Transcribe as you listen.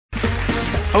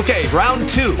Okay, round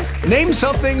 2. Name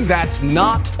something that's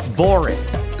not boring.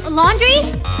 A laundry?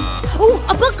 Ooh,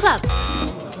 a book club.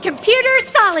 Computer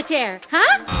solitaire,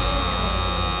 huh?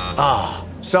 Ah,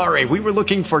 sorry, we were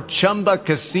looking for Chumba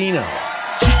Casino.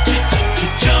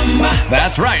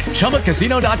 That's right,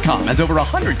 ChumbaCasino.com has over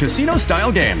 100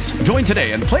 casino-style games. Join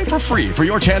today and play for free for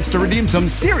your chance to redeem some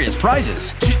serious prizes.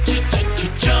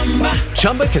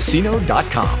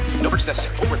 ChumbaCasino.com. No purchase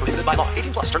necessary. Void where prohibited by law.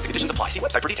 18 plus. Terms and conditions apply. See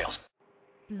website for details.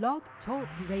 Blog Talk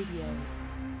Radio.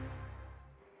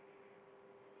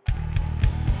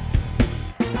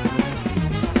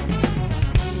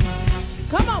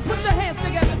 Come on, put your hands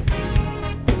together.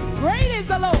 Great is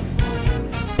the Lord.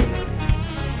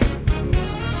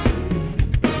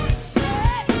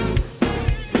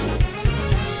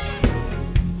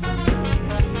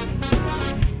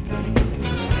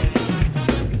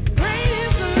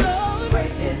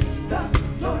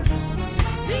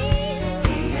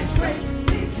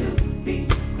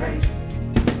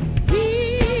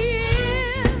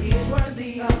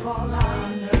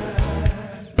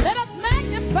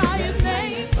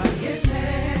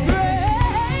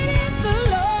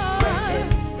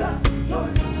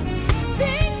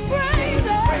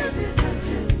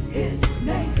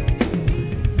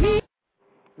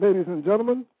 Ladies and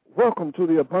gentlemen, welcome to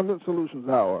the Abundant Solutions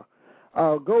Hour.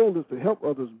 Our goal is to help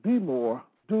others be more,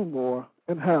 do more,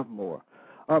 and have more.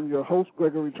 I'm your host,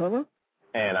 Gregory Turner.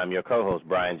 And I'm your co-host,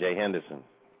 Brian J. Henderson.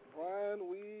 Brian,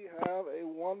 we have a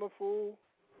wonderful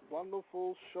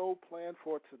show planned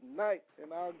for tonight,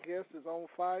 and our guest is on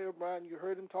fire. Brian, you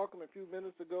heard him talking a few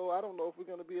minutes ago. I don't know if we're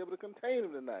going to be able to contain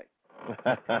him tonight.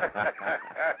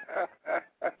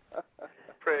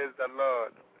 Praise the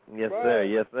Lord. Yes, Brian, sir.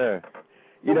 Yes, sir.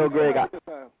 You know, Greg,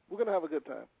 we're going to have a good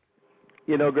time.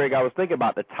 You know, Greg, I was thinking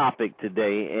about the topic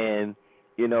today, and,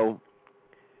 you know,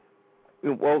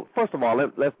 well, first of all,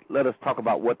 let us talk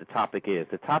about what the topic is.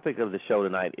 The topic of the show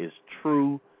tonight is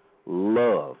true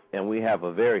love, and we have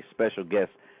a very special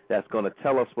guest that's going to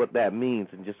tell us what that means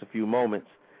in just a few moments.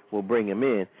 We'll bring him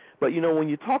in. But, you know, when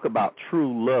you talk about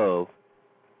true love,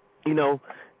 you know,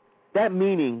 that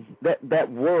meaning,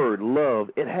 that word love,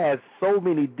 it has so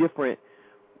many different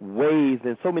ways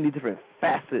and so many different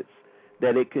facets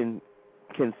that it can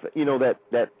you know,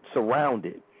 that surround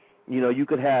it. You know, you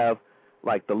could have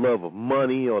like the love of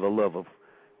money or the love of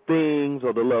things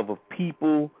or the love of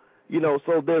people, you know,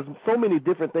 so there's so many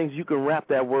different things you can wrap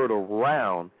that word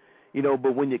around, you know,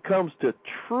 but when it comes to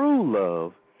true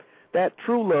love, that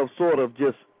true love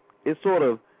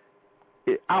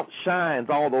it outshines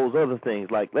all those other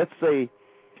things. Like, let's say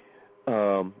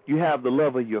you have the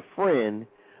love of your friend,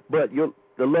 but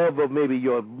the love of maybe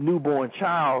your newborn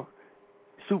child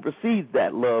supersedes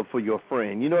that love for your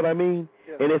friend. You know what I mean?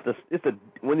 Yes. And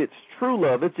when it's true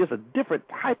love, it's just a different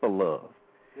type of love.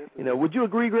 Yes, you know, would you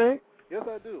agree, Greg? Yes,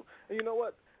 I do. And you know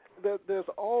what? There's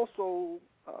also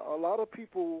a lot of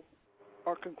people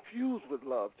are confused with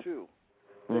love too.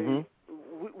 Mm-hmm.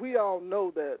 We all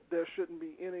know that there shouldn't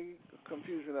be any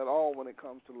confusion at all when it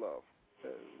comes to love.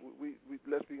 We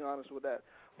let's be honest with that.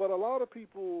 But a lot of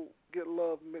people get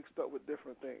love mixed up with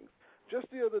different things. Just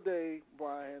the other day,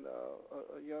 Brian,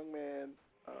 a young man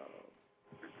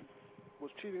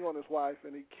was cheating on his wife,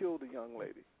 and he killed a young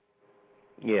lady.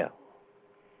 Yeah.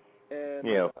 And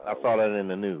yeah, I saw that in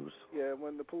the news. Yeah,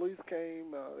 when the police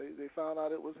came, they found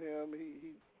out it was him.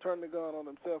 He turned the gun on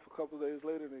himself a couple of days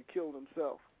later, and he killed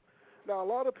himself. Now, a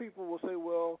lot of people will say,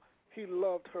 well, he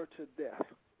loved her to death.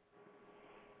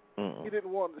 Mm-mm. He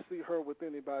didn't want to see her with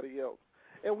anybody else.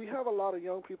 And we have a lot of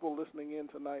young people listening in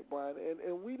tonight, Brian,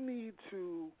 and we need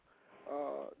to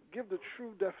give the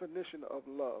true definition of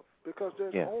love, because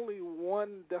there's only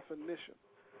one definition.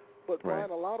 But, Brian,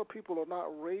 a lot of people are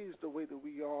not raised the way that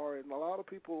we are, and a lot of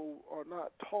people are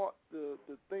not taught the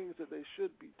things that they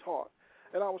should be taught.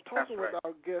 And I was talking with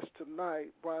our guest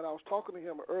tonight, Brian, I was talking to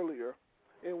him earlier,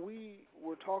 and we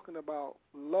were talking about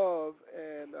love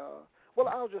and well,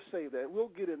 I'll just say that. We'll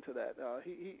get into that.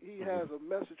 He has a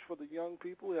message for the young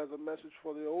people. He has a message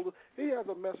for the older. He has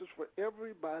a message for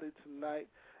everybody tonight.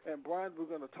 And, Brian, we're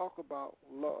going to talk about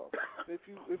love. If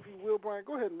you will, Brian,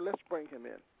 go ahead and let's bring him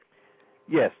in.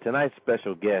 Yes, tonight's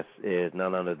special guest is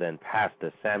none other than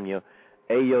Pastor Samuel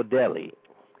Ayodele.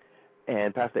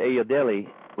 And Pastor Ayodele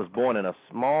was born in a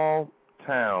small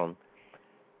town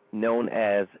known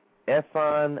as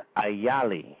Efon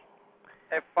Alaaye.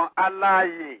 Efon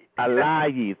Alaaye.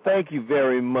 Alaaye. Thank you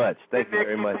very much. Thank you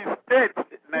very much. Ekiti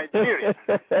State Nigeria.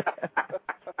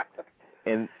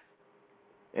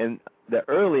 In the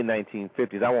early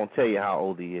 1950s, I won't tell you how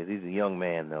old he is. He's a young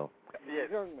man, though. Yes,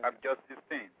 I'm just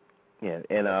 16. Yeah,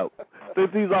 and since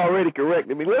he's already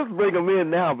corrected me, let's bring him in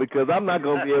now because I'm not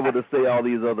going to be able to say all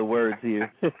these other words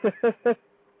here.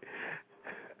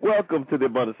 Welcome to the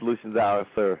Abundant Solutions Hour,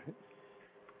 sir.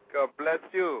 God bless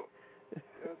you.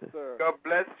 Yes, sir. God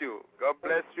bless you. God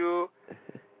bless you.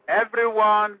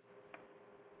 Everyone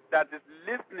that is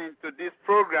listening to this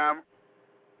program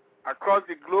across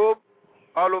the globe,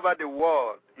 all over the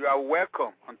world, you are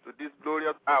welcome onto this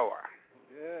glorious hour.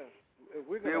 Yes.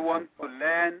 We want to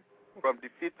learn from the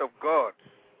feet of God,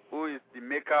 who is the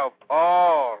maker of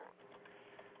all.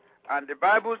 And the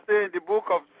Bible says in the book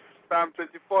of Psalm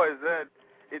 24, is that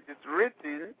it is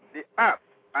written, the earth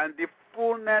and the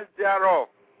fullness thereof.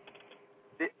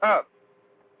 The earth,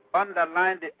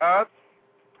 underline the earth,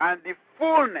 and the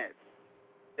fullness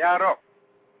thereof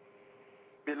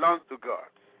belongs to God.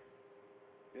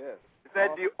 Yes. He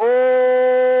said the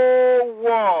whole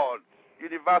world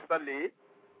universally,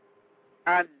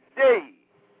 and they,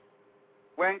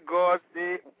 when God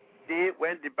say they,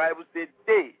 when the Bible says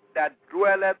they that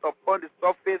dwelleth upon the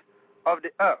surface of the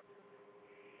earth,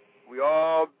 we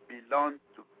all belong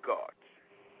to God.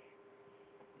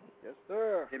 Yes,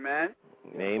 sir. Amen.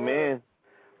 Amen.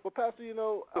 Well, Pastor,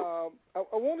 I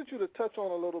wanted you to touch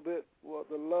on a little bit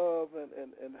the love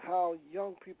and how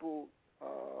young people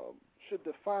should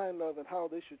define love and how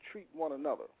they should treat one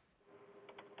another.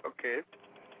 Okay.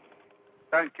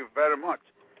 Thank you very much.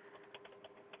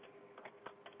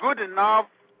 Good enough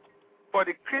for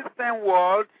the Christian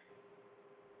world,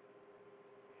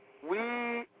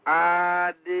 we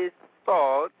are the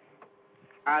salt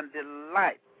and the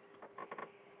light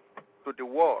to the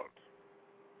world,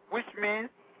 which means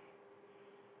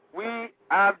we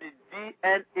have the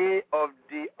DNA of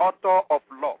the author of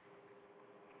love.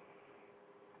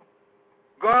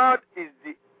 God is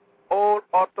the whole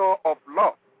author of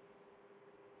love.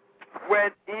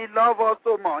 When he loved us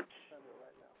so much,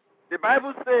 the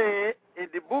Bible says in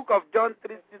the book of John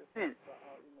 3:16,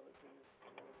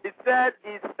 it said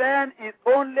he sent his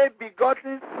only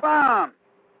begotten Son,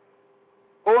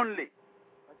 only,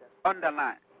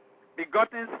 underline,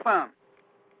 begotten Son,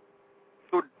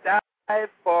 to die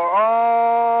for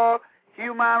all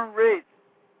human race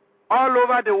all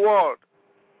over the world.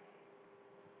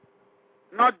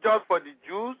 Not just for the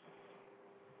Jews,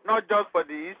 not just for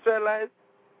the Israelites.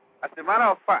 As a matter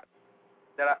of fact,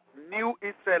 there are new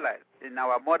Israelites in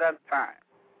our modern time.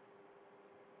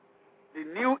 The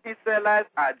new Israelites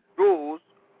are those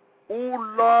who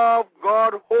love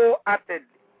God wholeheartedly.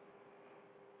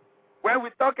 When we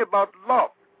talk about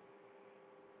love,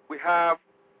 we have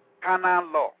carnal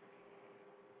love.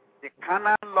 The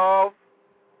carnal love,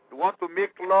 you want to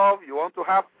make love, you want to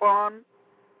have fun.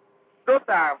 Those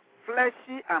are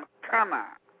fleshy and carnal.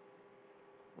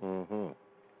 Mm-hmm.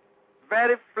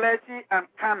 Very fleshy and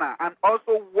carnal, and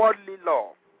also worldly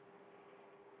love.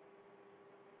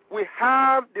 We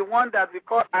have the one that we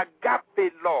call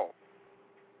agape love.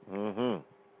 Mm-hmm.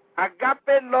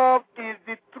 Agape love is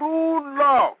the true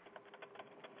love.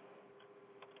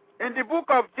 In the book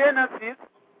of Genesis,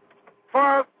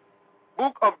 first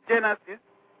book of Genesis,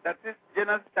 that is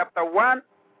Genesis chapter 1,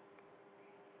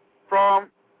 from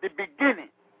the beginning.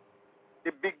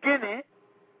 The beginning,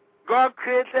 God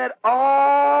created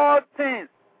all things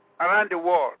around the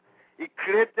world. He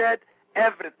created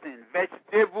everything,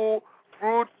 vegetable,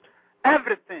 fruits,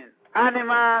 everything,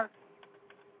 animals.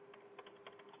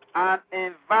 And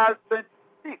in verse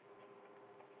 26,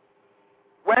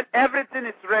 when everything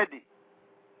is ready,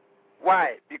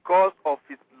 why? Because of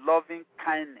his loving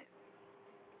kindness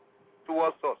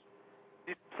towards us.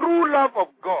 The true love of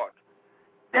God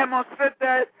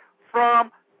demonstrated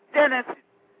from Genesis.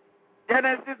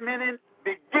 Genesis meaning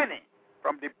beginning,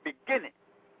 from the beginning.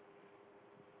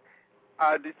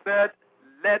 And he said,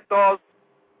 let us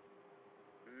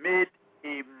make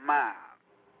a man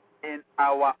in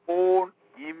our own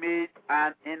image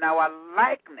and in our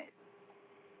likeness.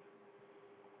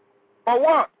 For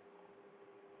what?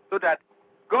 So that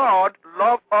God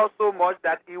loved us so much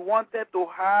that he wanted to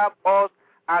have us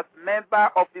as members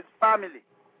of his family.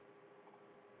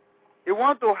 He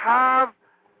wants to have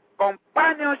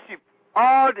companionship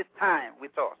all the time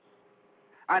with us.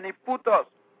 And he put us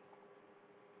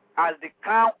as the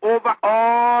crown over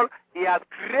all he has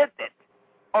created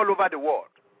all over the world.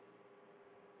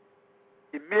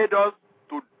 He made us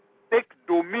to take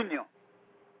dominion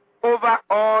over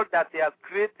all that he has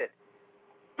created.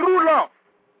 True love.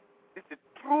 This is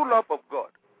true love of God.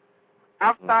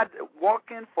 After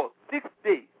working for 6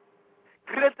 days,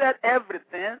 created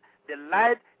everything, the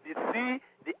light, the sea,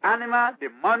 the animal, the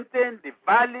mountain, the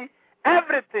valley,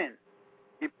 everything.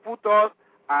 He put us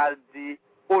as the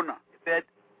owner. He said,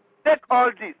 take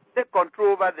all this, take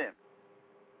control over them.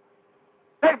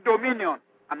 take dominion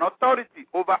and authority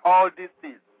over all these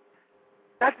things.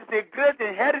 That is a great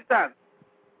inheritance.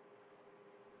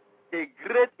 A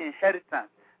great inheritance.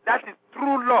 That is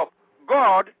true love.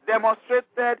 God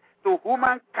demonstrated to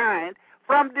humankind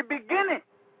from the beginning.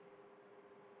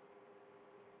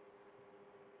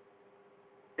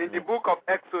 In the book of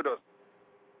Exodus,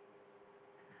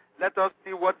 let us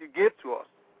see what he gave to us.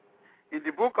 In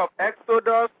the book of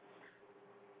Exodus,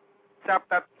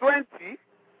 chapter 20,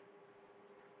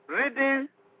 reading,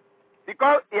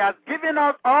 because he has given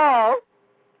us all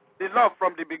the love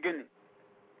from the beginning.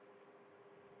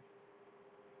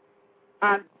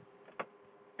 And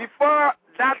before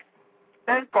that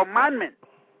 10 commandments,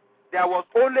 there was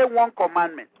only one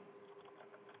commandment.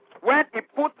 When he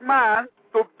put man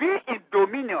to be in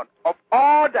dominion of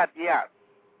all that he has.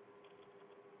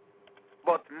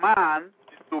 But man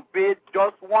disobeyed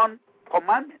just one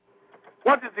commandment.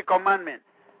 What is the commandment?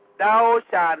 Thou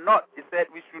shalt not, he said,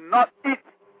 we should not eat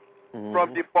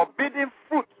from the forbidden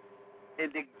fruit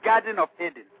in the Garden of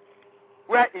Eden,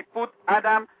 where he put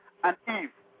Adam and Eve.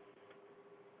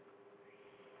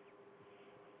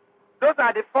 Those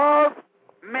are the first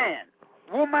men,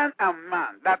 woman and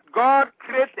man that God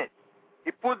created.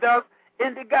 He put us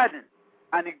in the garden,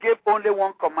 and he gave only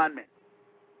one commandment.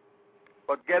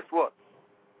 But guess what?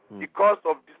 Because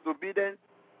of disobedience,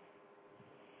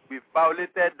 we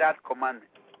violated that commandment.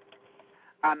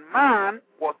 And man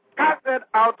was casted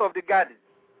out of the garden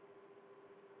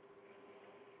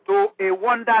to a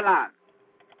wonderland.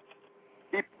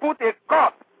 He put a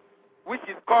curse, which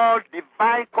is called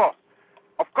divine curse.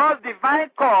 Of course, divine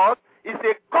curse is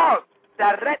a curse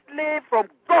directly from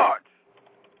God,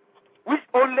 which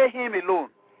only him alone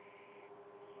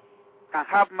can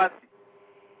have mercy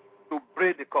to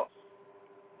break the curse.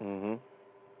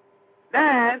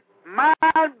 Then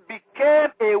man became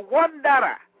a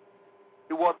wanderer.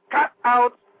 He was cut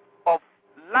out of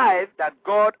life that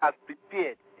God has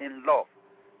prepared in love.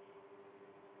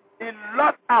 He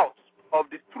lost out of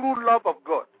the true love of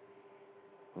God,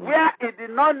 where he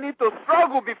did not need to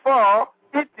struggle before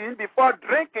eating, before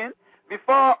drinking,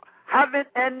 before having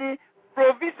any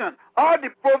provision. All the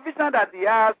provision that he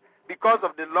has because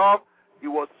of the love, he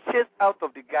was chased out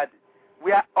of the garden,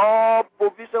 where all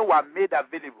provision were made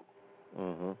available.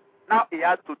 Now he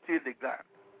has to till the ground.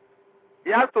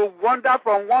 He has to wander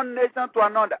from one nation to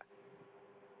another.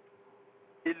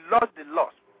 He lost the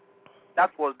lost.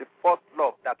 That was the first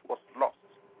love that was lost.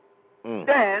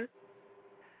 Then,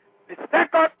 the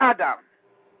second Adam,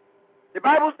 the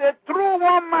Bible said, through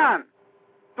one man,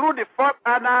 through the first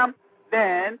Adam,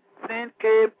 then sin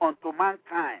came unto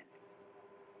mankind.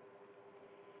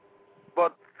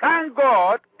 But thank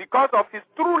God, because of his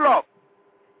true love,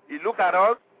 he looked at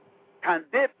us. Can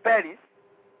they perish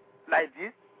like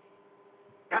this?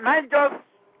 Can I just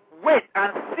wait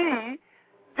and see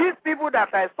these people that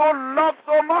I so love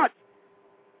so much,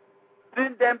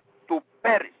 send them to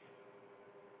perish?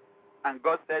 And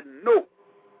God said, no.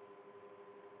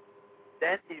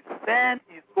 Then he sent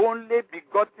his only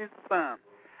begotten Son.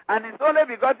 And his only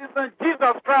begotten Son,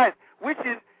 Jesus Christ, which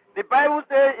is, the Bible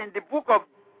says in the book of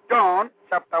John,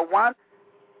 chapter 1,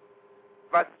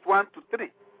 verse 1 to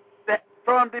 3, that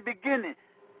from the beginning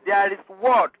there is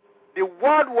Word. The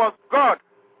Word was God.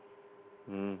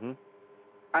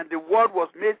 And the Word was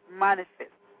made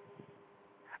manifest.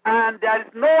 And there is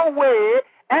no way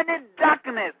any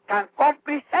darkness can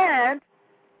comprehend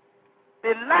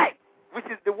the light, which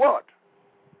is the Word.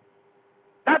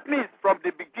 That means from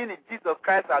the beginning, Jesus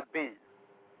Christ has been.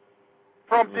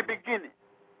 From the beginning.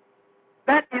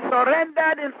 That he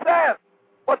surrendered himself.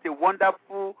 What a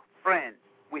wonderful friend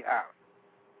we have.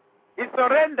 He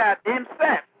surrendered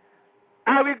himself.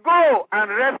 I will go and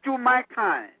rescue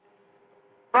mankind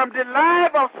from the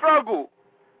life of struggle.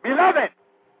 Beloved,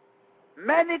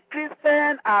 many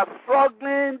Christians are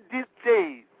struggling these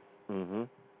days in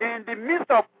the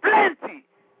midst of plenty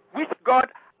which God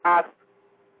has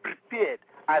prepared,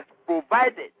 has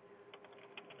provided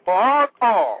for us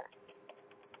all,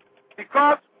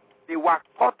 because they were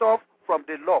cut off from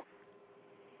the love.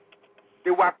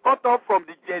 They were cut off from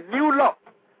the genuine love.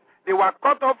 They were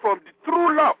cut off from the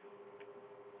true love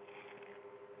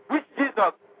which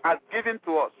Jesus has given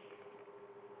to us.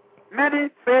 Many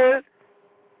fail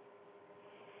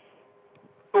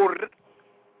to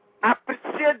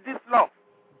appreciate this love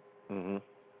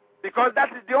because that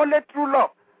is the only true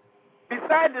love.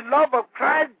 Besides the love of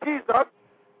Christ Jesus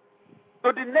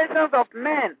to the nations of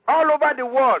men all over the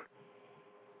world,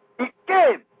 he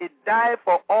came, he died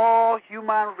for all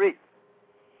human race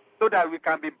so that we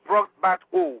can be brought back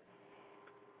home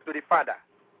to the Father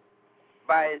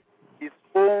by his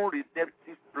own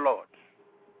redemptive blood.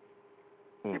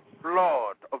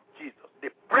 blood of Jesus, the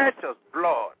precious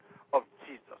blood of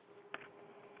Jesus.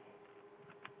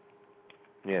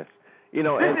 Yes. You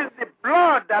know, this is the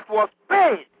blood that was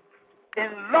paid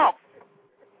in love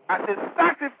as a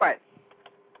sacrifice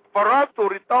for us to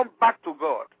return back to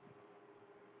God.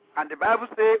 And the Bible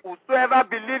says, whosoever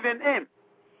believes in him,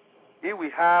 he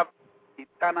will have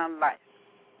eternal life.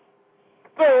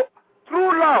 So,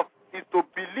 true love is to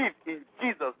believe in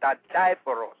Jesus that died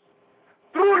for us.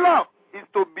 True love is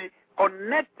to be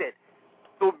connected,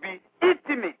 to be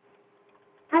intimate.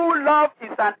 True love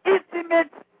is an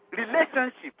intimate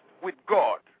relationship with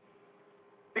God.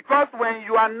 Because when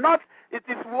you are not, it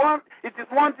is one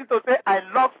thing to say, I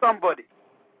love somebody.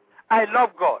 I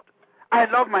love God. I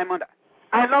love my mother.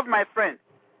 I love my friend.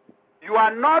 You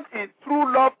are not in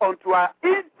true love until you are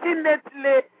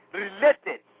intimately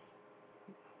related.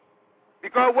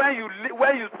 Because when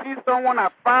you see someone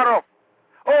afar off,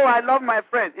 oh, I love my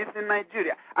friend, it's in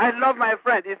Nigeria. I love my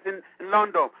friend, it's in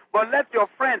London. But let your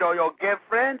friend or your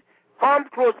girlfriend come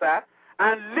closer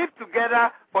and live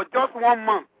together for just 1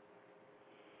 month.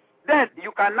 Then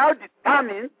you can now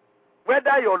determine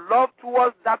whether your love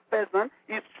towards that person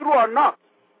is true or not.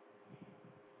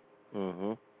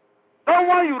 Mm-hmm.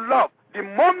 Someone you love, the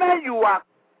moment you are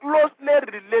closely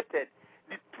related,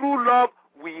 the true love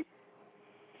will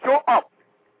show up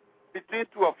between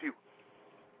two of you.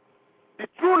 The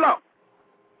true love.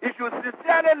 If you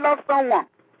sincerely love someone,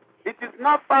 it is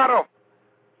not far off.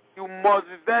 You must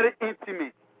be very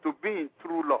intimate to be in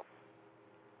true love.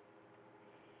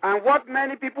 And what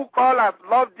many people call as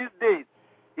love these days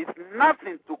is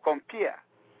nothing to compare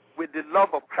with the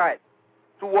love of Christ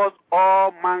towards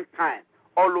all mankind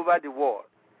all over the world.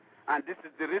 And this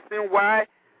is the reason why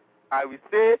I will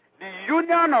say the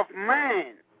union of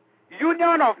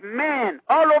men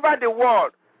all over the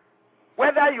world,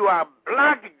 whether you are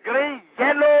black, gray,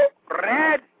 yellow,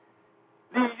 red,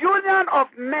 the union of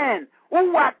men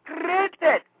who were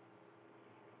created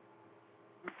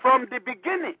from the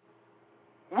beginning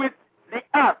with the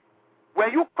earth.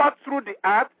 When you cut through the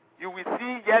earth, you will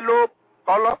see yellow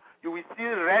color, you will see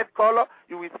red color,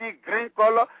 you will see green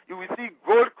color, you will see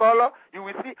gold color, you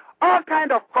will see all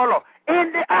kind of color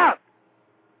in the earth.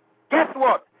 Guess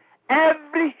what?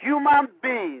 Every human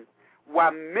being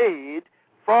was made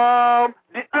from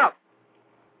the earth.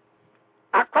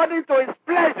 According to his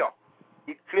pleasure,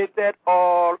 he created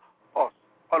all of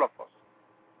us.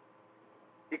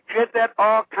 He created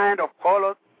all kind of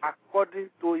colors according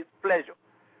to his pleasure.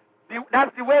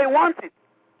 That's the way he wants it.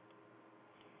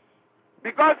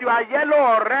 Because you are yellow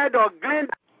or red or green,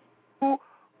 you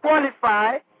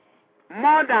qualify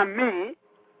more than me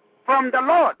from the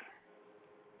Lord.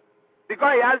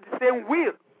 Because he has the same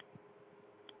will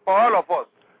for all of us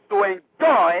to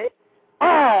enjoy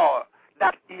all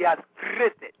that he has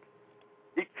created.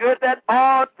 He created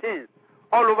all things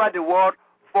all over the world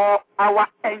for our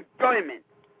enjoyment.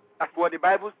 That's what the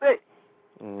Bible says.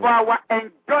 For our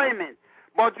enjoyment.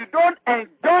 But you don't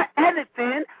enjoy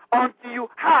anything until you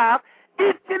have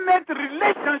intimate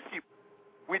relationship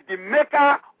with the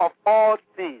maker of all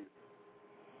things,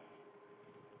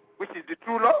 which is the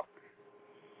true love.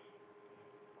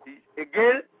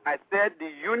 Again, I said the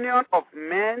union of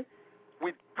men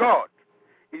with God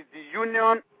is the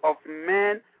union of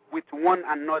men with one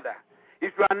another.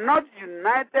 If you are not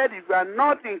united, if you are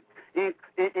not in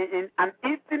an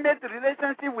intimate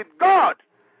relationship with God,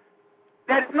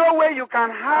 there is no way you can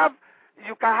have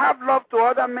love to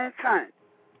other mankind.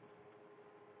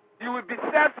 You will be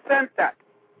self-centered.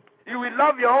 You will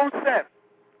love your own self.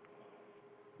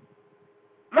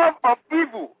 Love of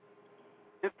evil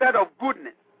instead of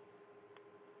goodness.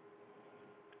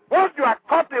 Once you are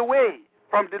cut away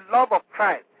from the love of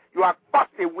Christ, you are cut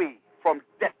away from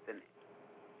destiny.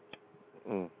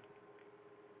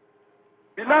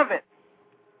 Beloved,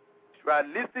 if you are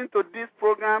listening to this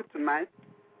program tonight,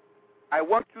 I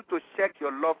want you to check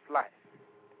your love life.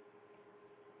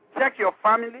 Check your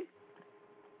family.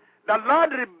 The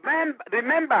Lord,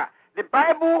 remember, the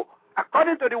Bible,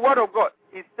 according to the Word of God,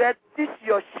 it said, teach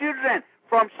your children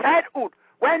from childhood,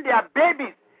 when they are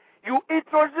babies, you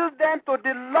introduce them to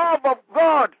the love of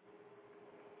God.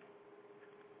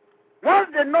 Once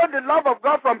they know the love of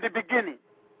God from the beginning,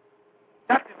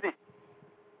 that is it.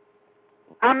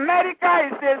 America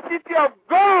is a city of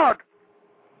God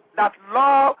that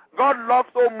God loves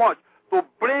so much to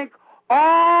bring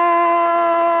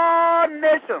all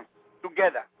nations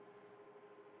together,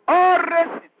 all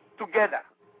races together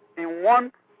in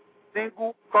one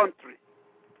single country.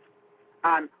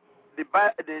 And the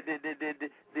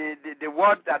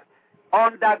word that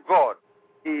under God,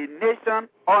 a nation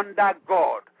under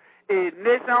God, a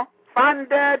nation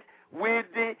founded with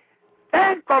the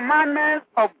 10 commandments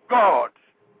of God.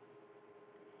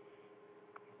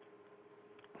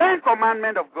 10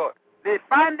 commandments of God. The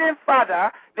founding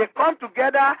father, they come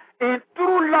together in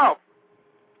true love.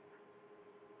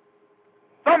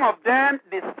 Some of them,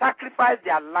 they sacrifice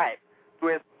their life to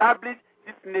establish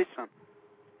this nation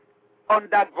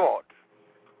under God.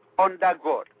 Under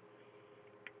God.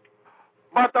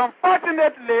 But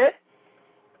unfortunately,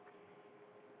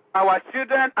 our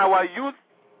children, our youth,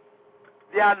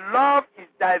 their love is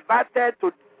diverted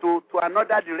to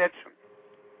another direction.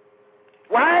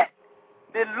 Why?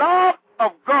 The love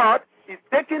of God is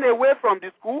taken away from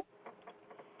the school.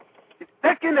 It's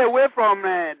taken away from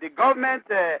the government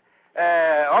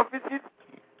offices.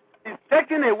 It's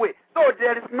taken away. So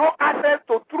there is no access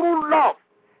to true love.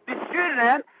 The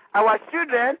children, our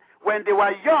children, when they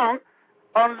were young,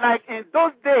 unlike in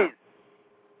those days,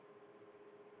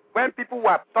 when people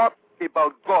were taught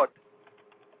about God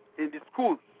in the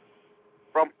schools,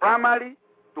 from primary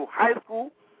to high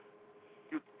school,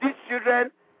 you teach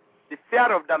children the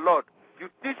fear of the Lord. You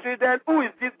teach children who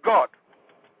is this God.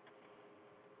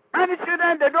 Many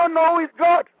children, they don't know who is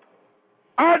God.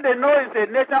 All they know is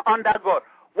a nation under God.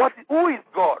 Who is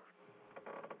God?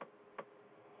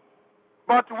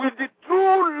 But with the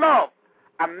true love,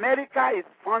 America is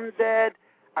founded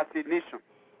as a nation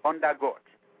under God.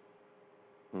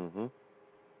 Mm-hmm.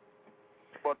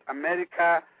 But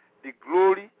America, the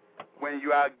glory, when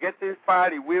you are getting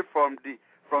far away from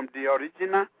the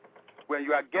original, when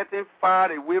you are getting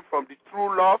far away from the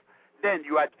true love, then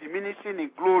you are diminishing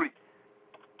in glory.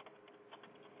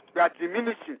 You are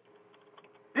diminishing.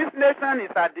 This nation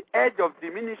is at the edge of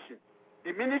diminishing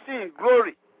in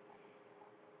glory,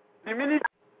 diminishing.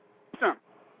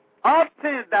 All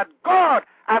things that God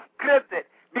has created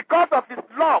because of His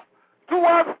love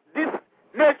towards this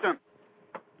nation,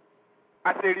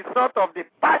 as a result of the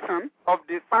passion of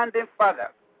the founding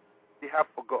fathers they have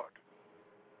for God.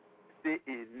 Say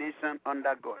a nation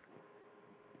under God.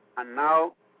 And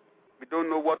now, we don't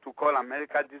know what to call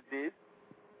America these days.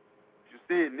 If you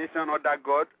say a nation under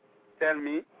God, tell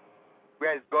me,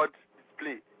 where is God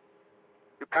displayed?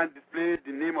 You can't display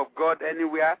the name of God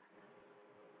anywhere.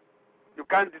 You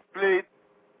can't display it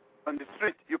on the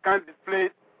street. You can't display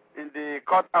it in the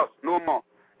courthouse, no more.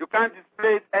 You can't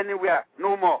display it anywhere,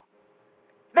 no more.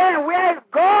 Then where is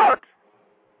God?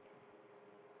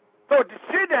 So the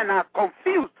children are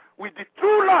confused with the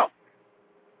true love.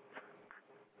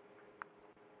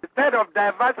 Instead of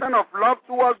diversion of love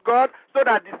towards God, so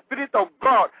that the Spirit of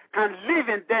God can live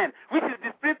in them, which is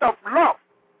the Spirit of love.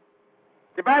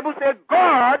 The Bible says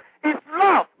God is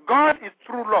love. God is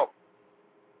true love.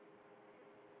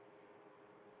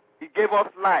 He gave us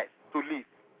life to live.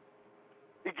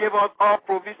 He gave us all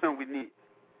provision we need.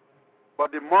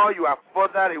 But the more you are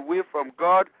further away from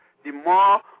God, the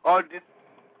more all this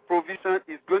provision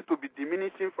is going to be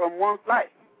diminishing from one's life.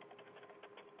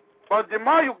 But the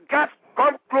more you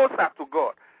come closer to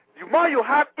God, the more you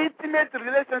have intimate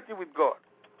relationship with God.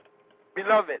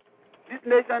 Beloved, this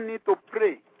nation needs to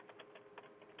pray.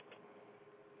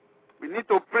 We need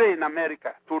to pray in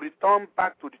America to return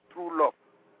back to the true love.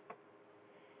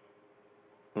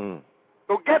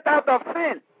 To get out of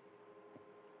sin.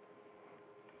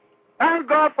 Thank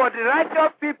God for the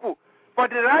righteous people, for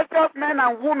the righteous men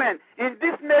and women in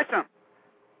this nation.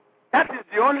 That is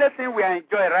the only thing we are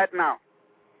enjoying right now.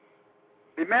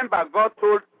 Remember,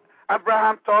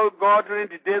 Abraham told God during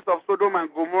the days of Sodom and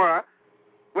Gomorrah,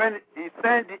 when he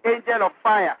sent the angel of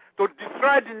fire to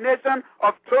destroy the nation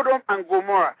of Sodom and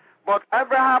Gomorrah. But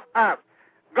Abraham asked,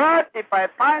 God, if I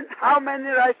find how many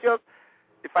righteous,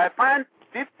 if I find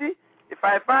 50, if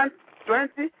I find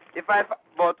 20,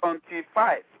 but until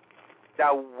 5,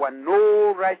 there were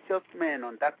no righteous men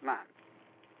on that land.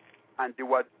 And they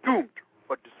were doomed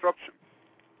for destruction.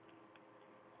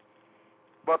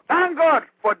 But thank God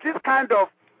for this kind of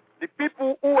the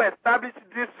people who established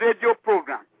this radio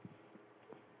program.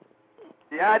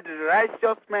 They are the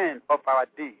righteous men of our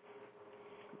day,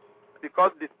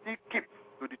 because they still keep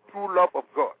to the true love of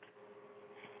God.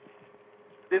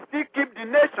 They still keep the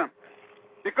nation,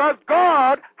 because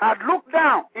God had looked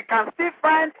down. He can still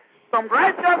find some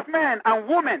righteous men and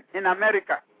women in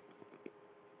America.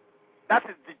 That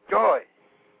is the joy.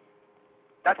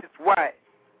 That is why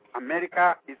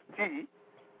America is still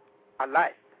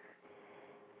alive.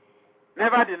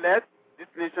 Nevertheless, this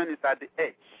nation is at the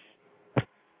edge.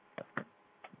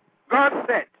 God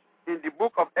said in the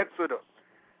book of Exodus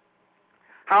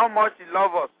how much He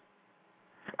loves us.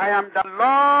 I am the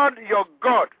Lord your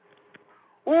God,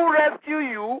 who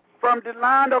rescued you from the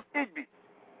land of Egypt.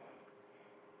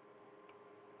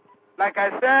 Like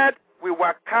I said, we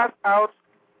were cast out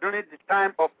during the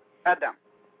time of Adam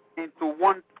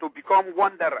to become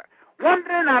wanderer,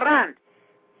 wandering around,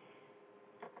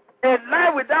 a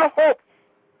life without hope,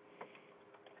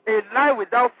 a life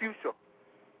without future.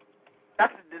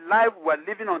 That is the life we are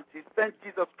living until He sent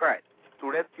Jesus Christ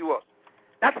to rescue us.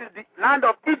 That is the land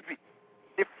of Egypt.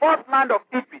 The first land of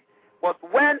Egypt was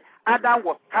when Adam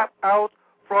was cast out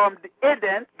from the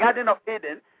Garden of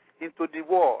Eden, into the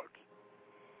world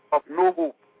of no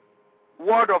hope,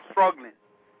 world of struggling.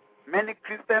 Many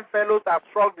Christian fellows are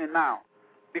struggling now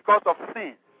because of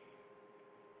sin.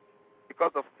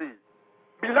 Because of sin.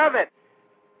 Beloved,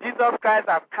 Jesus Christ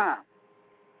has come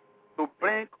to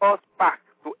bring us back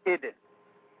to Eden,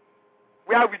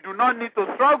 where we do not need to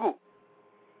struggle.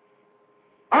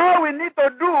 All we need to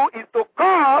do is to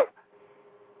call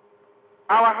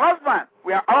our husband.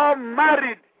 We are all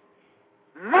married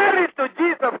to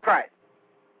Jesus Christ.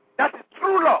 That is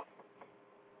true love.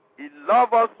 He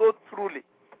loves us so truly.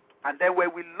 And then when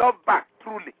we love back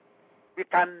truly, we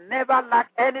can never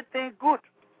lack anything good.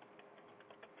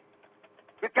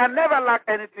 We can never lack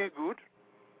anything good.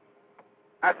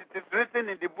 As it is written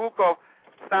in the book of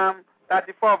Psalm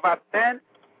 34 verse 10,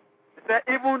 it says,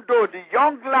 even though the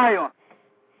young lion,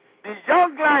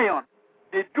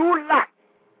 they do lack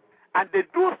and they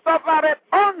do suffer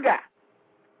hunger.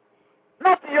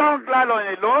 Not young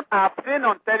lion alone. I have seen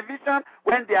on television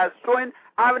when they are showing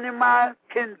animal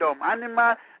kingdom,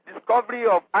 animal discovery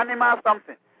of animal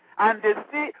something. And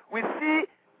we see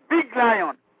big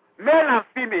lion, male and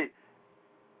female,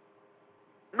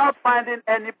 not finding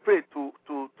any prey to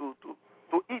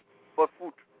eat for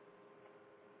food.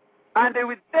 And they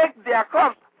will take their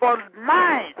cubs for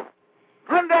miles,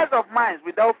 hundreds of miles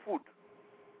without food.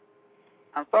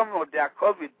 And some of their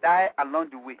cubs will die along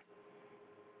the way.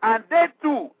 And they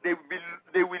too, they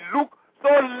will look so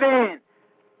lean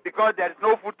because there is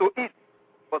no food to eat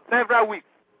for several weeks.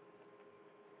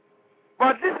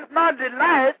 But this is not the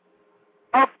life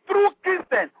of true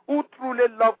Christians who truly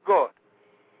love God.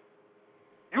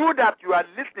 You that you are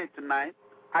listening tonight,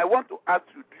 I want to ask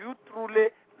you, do you truly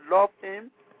love Him?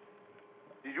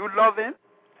 Do you love Him?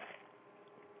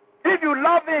 If you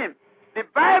love Him, the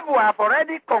Bible have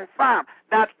already confirmed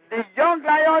that the young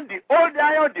lion, the old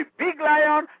lion, the big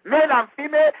lion, male and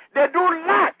female, they do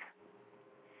lack.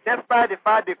 Despite the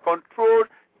fact they control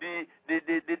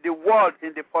the world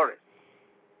in the forest.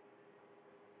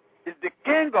 It's the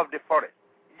king of the forest.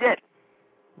 Yet,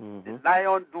 the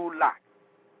lion do lack.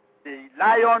 The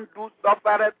lion do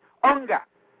suffer hunger.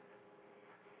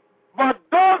 But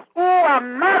those who are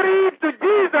married to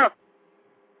Jesus,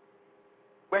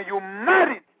 when you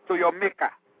married to your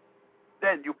Maker,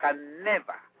 then you can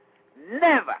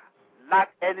never lack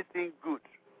anything good.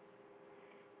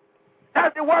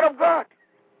 That's the word of God.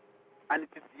 And it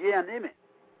is yea and amen.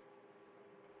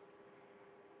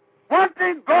 One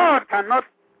thing God cannot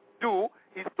do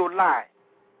is to lie.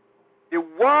 The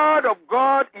word of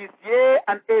God is yea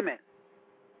and amen.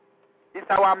 It's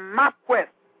our mark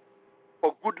quest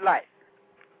for good life.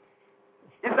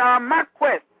 It's our mark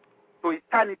quest to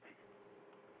eternity.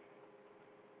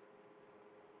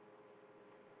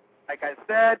 Like I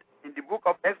said in the book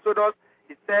of Exodus,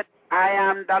 it said, I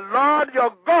am the Lord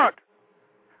your God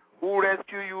who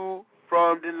rescue you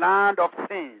from the land of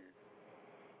sin,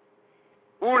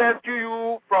 who rescue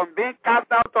you from being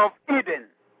cast out of Eden,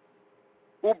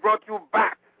 who brought you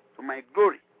back to my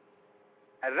glory.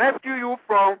 I rescue you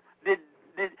from the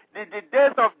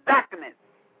days of darkness,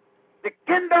 the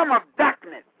kingdom of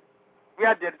darkness,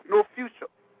 where there is no future,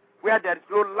 where there is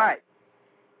no life.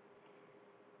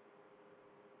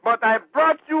 But I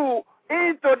brought you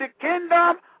into the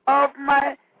kingdom of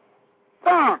my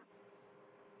Son,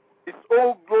 His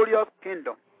own glorious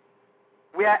kingdom,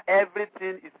 where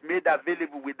everything is made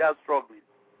available without struggling.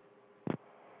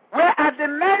 Where at the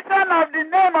mention of the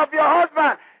name of your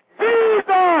husband,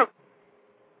 Jesus,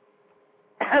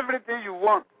 everything you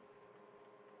want.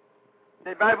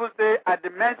 The Bible says at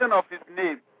the mention of His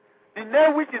name, the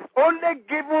name which is only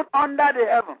given under the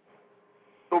heaven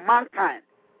to mankind,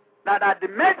 that at the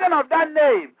mention of that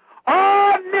name,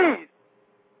 all knees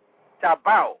shall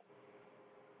bow,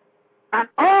 and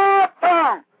all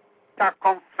tongues shall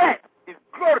confess His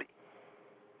glory.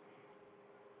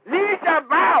 Knees shall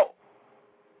bow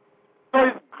to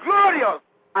His glorious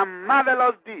and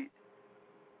marvelous deed.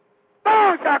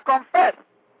 Tongues shall confess.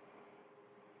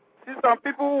 See, some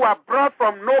people who were brought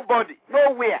from nobody,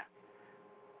 nowhere.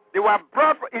 They were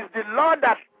brought, is the Lord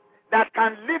that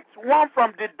can lift one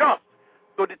from the dust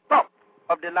to the top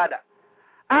of the ladder.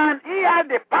 And He had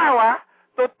the power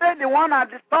to take the one at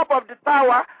the top of the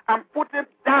tower and put him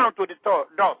down to the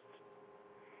dust.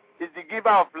 He's the giver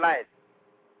of life.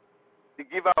 The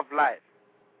giver of life.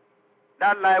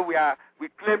 that life we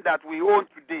claim that we own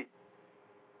today,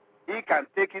 he can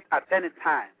take it at any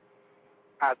time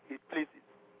as he pleases.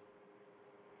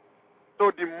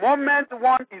 So the moment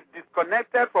one is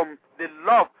disconnected from the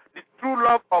love, the true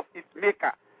love of his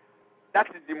maker, that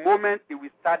is the moment he will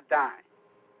start dying.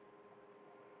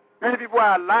 Many people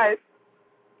are alive.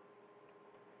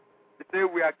 They say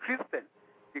we are Christians.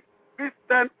 The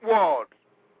Christian world.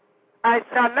 I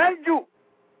challenge you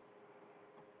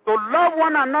to love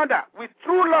one another with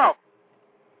true love.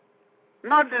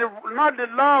 Not the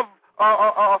love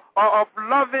of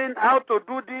loving, how to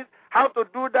do this, how to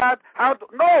do that,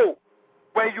 no.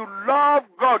 When you love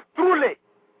God truly,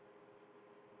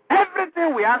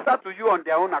 everything will answer to you on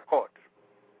their own accord.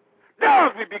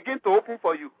 Doors will begin to open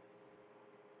for you.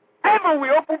 Heaven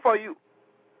will open for you.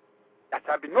 There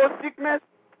shall be no sickness.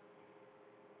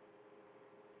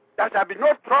 There shall be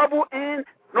no trouble in,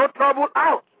 no trouble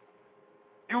out.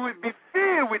 You will be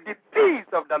filled with the peace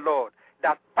of the Lord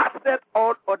that passeth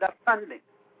all understanding.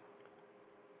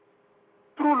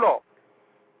 True love.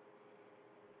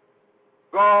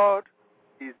 God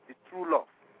is the true love.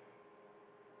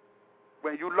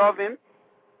 When you love him,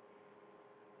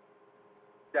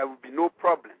 there will be no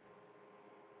problem.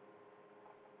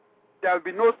 There will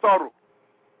be no sorrow.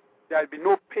 There will be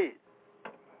no pain.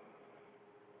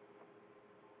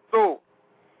 So,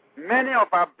 many of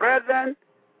our brethren,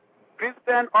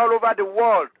 Christians all over the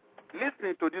world,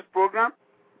 listening to this program,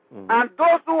 and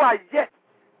those who are yet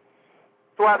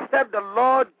to accept the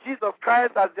Lord Jesus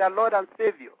Christ as their Lord and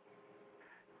Savior,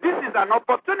 this is an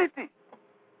opportunity.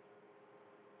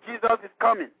 Jesus is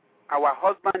coming. Our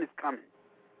husband is coming.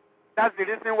 That's the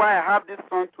reason why I have this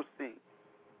song to sing.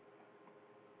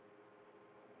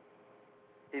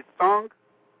 A song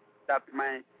that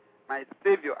my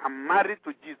Savior, I'm married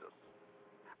to Jesus.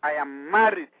 I am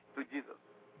married to Jesus.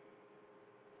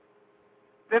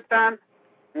 Satan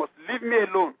must leave me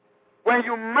alone. When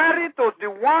you marry to the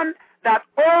one that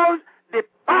owns the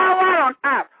power on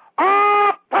earth,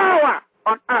 all power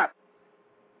on earth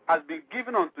has been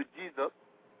given unto Jesus,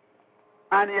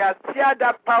 and he has shared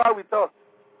that power with us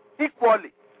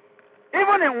equally.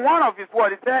 Even in one of his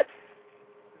words, he said,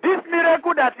 this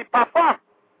miracle that he performed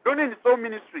during his own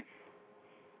ministry,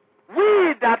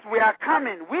 we that we are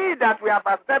coming, we that we have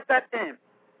accepted him,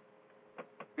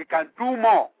 we can do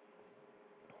more.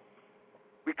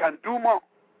 We can do more.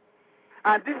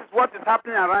 And this is what is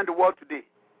happening around the world today.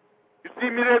 You see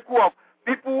miracle of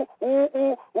people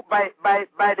who by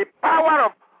the power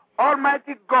of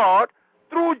Almighty God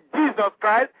through Jesus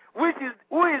Christ, who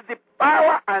is the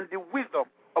power and the wisdom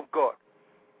of God.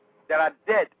 There are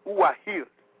dead who are healed.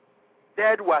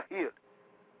 Dead who are healed.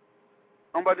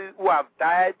 Somebody who have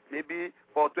died maybe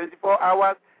for 24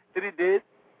 hours, 3 days.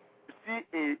 You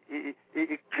see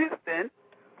a Christian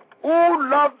who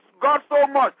loves God so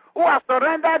much, who has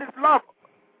surrendered his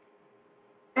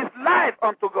life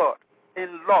unto God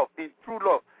in love, in true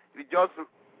love. You just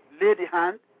lay the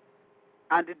hand,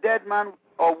 and the dead man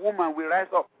or woman will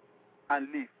rise up and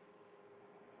live.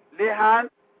 Lay hand,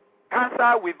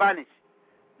 cancer will vanish.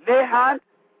 Lay hand,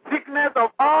 sickness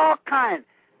of all kinds,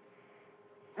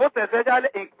 most especially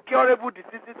incurable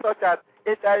diseases such as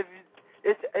HIV,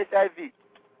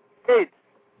 AIDS.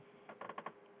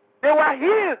 They were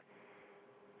healed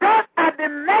just at the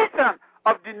mention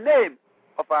of the name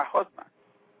of our husband,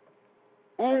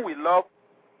 whom we love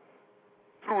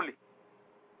truly,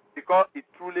 because he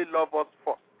truly loved us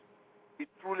first. He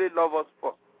truly loved us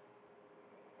first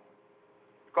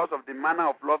because of the manner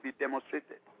of love he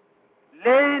demonstrated,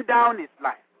 laying down his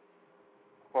life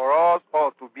for us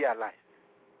all to be alive.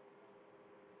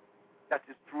 That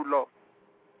is true love.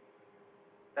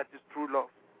 That is true love.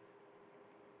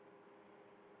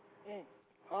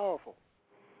 Powerful.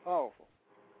 Powerful.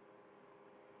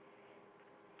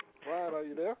 Brian, are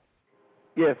you there?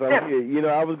 Yes, I'm here. You know,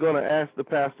 I was going to ask the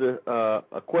pastor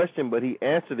a question, but he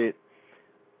answered it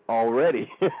already.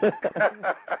 He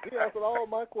answered all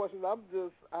my questions. I'm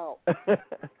just out.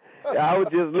 I was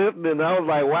just listening. I was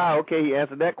like, wow, okay, he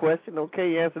answered that question.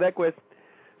 Okay, he answered that question.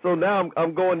 So now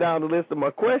I'm going down the list of my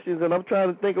questions, and I'm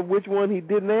trying to think of which one he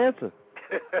didn't answer.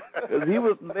 Because he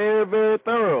was very, very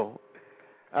thorough.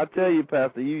 I tell you,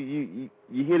 Pastor, you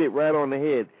hit it right on the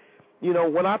head. You know,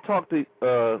 when I talk to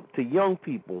young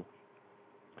people,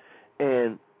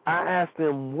 and I ask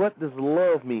them, what does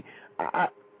love mean? I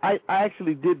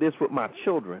actually did this with my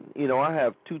children. You know, I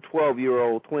have two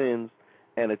 12-year-old twins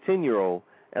and a 10-year-old,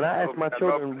 and I asked my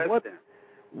children,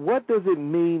 what does it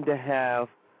mean to have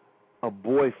a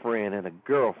boyfriend and a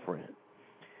girlfriend?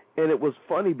 And it was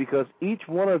funny because each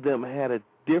one of them had a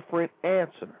different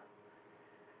answer.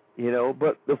 You know,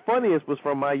 but the funniest was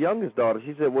from my youngest daughter.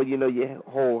 She said, well, you know, you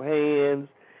hold hands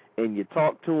and you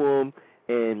talk to them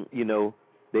and, you know,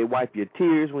 they wipe your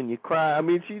tears when you cry. I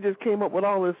mean, she just came up with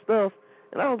all this stuff.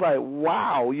 And I was like,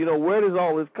 wow, you know, where does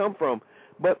all this come from?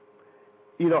 But,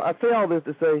 you know, I say all this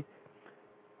to say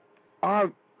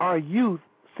our youth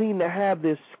seem to have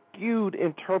this skewed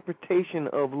interpretation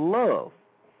of love.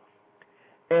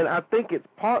 And I think it's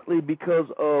partly because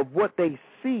of what they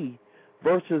see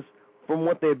versus from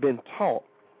what they've been taught.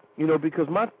 You know, because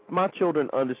my children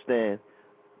understand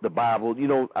the Bible. You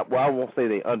know, well, I won't say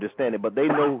they understand it, but they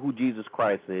know who Jesus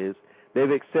Christ is.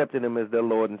 They've accepted him as their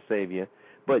Lord and Savior.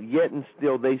 But yet and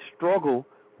still they struggle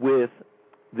with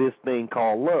this thing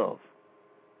called love.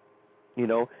 You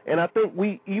know, and I think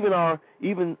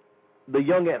even the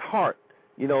young at heart,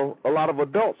 you know, a lot of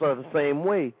adults are the same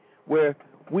way, where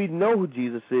we know who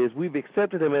Jesus is, we've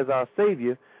accepted him as our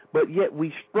Savior, but yet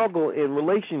we struggle in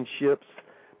relationships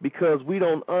because we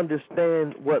don't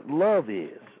understand what love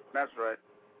is. That's right.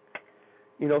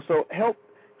 You know, so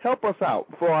help us out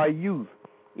for our youth.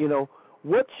 You know,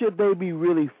 what should they be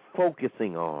really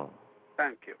focusing on?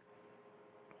 Thank you.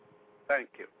 Thank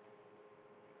you.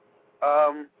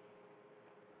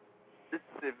 This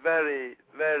is a very,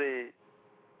 very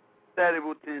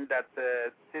terrible thing that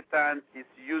Satan is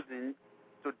using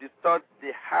to distort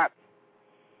the heart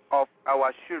of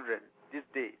our children these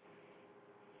days.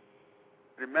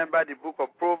 Remember the book of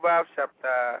Proverbs,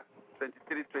 chapter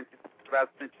 23, verse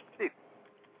 26.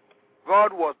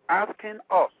 God was asking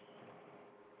us,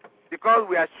 because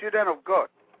we are children of God,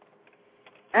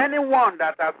 anyone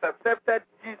that has accepted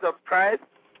Jesus Christ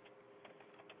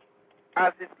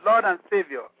as his Lord and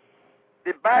Savior,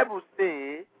 the Bible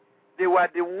says they were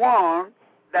the ones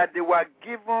that they were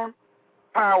given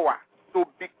power to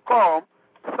become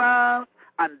sons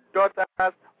and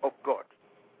daughters of God.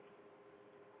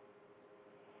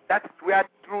 That's where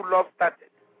true love started.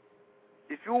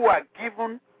 If you were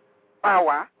given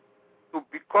power to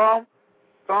become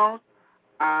sons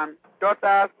and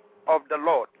daughters of the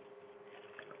Lord,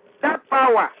 that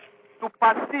power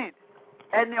supersedes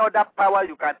any other power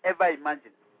you can ever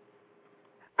imagine.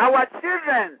 Our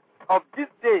children of these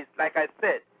days, like I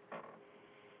said,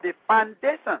 the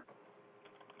foundation,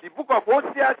 the book of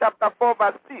Hosea chapter 4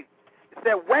 verse 6, it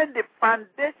said, when the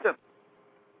foundation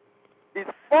is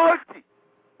faulty,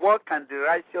 what can the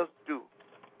righteous do?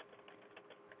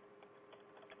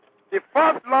 The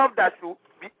first love that should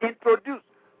be introduced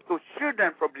to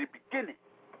children from the beginning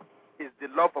is the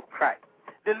love of Christ.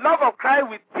 The love of Christ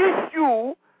will teach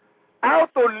you how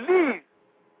to live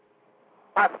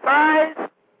per size,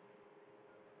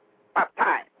 per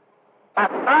time. Per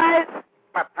size,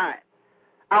 per time.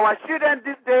 Our children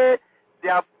these days,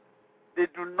 they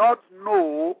do not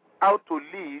know how to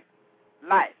live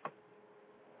life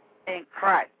in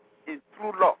Christ, in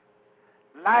true love.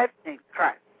 Life in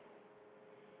Christ.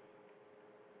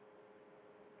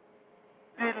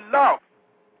 The love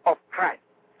of Christ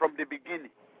from the beginning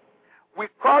will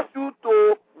cause you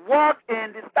to walk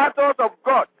in the statutes of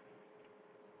God.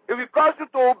 It will cause you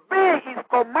to obey his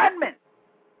commandment.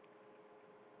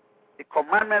 The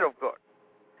commandment of God.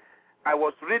 I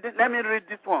was reading, let me read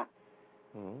this one.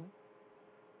 Mm-hmm.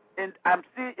 And I'm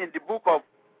still in the book of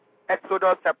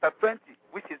Exodus chapter 20,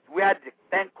 which is where the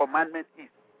 10 commandments is.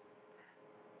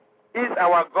 Is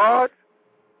our God.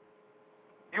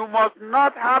 You must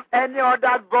not have any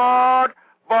other God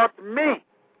but me.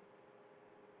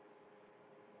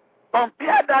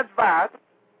 Compare that verse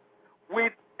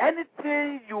with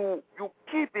anything you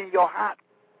keep in your heart.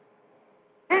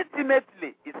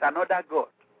 Intimately is another God.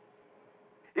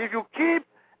 If you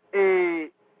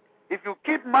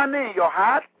keep money in your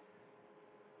heart,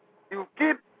 you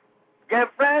keep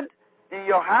girlfriend in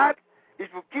your heart, if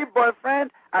you keep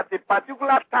boyfriend at a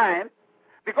particular time,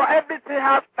 because everything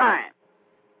has time.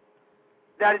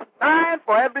 There is time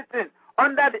for everything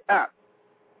under the earth.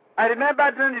 I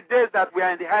remember during the days that we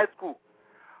are in the high school,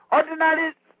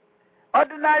 ordinary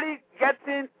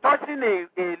touching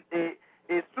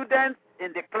a student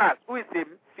in the class who is a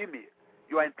female,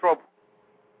 you are in trouble.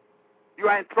 You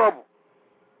are in trouble.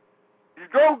 You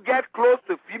don't get close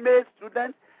to female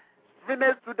students.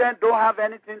 Female students don't have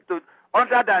anything to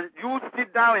other than you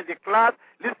sit down in the class,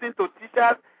 listen to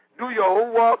teachers, do your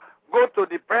homework, go to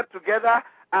the prep together,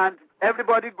 and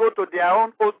everybody go to their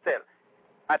own hostel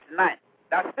at night.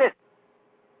 That's it.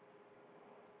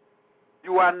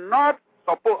 You are not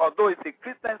supposed, although it's a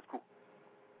Christian school,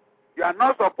 you are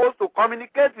not supposed to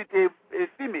communicate with a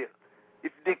female.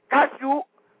 If they catch you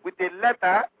with a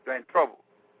letter, you're in trouble.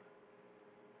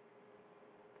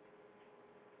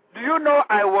 Do you know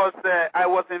I was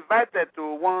invited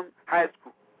to one high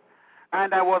school,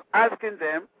 and I was asking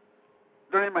them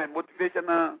during my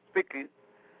motivational speaking,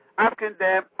 asking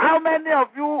them, how many of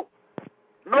you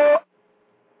know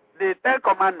the 10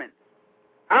 Commandments?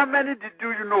 How many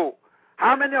do you know?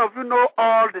 How many of you know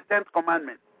all the 10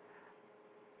 Commandments?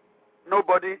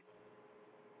 Nobody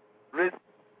raised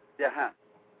their hand.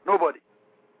 Nobody.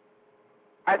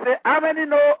 I say, how many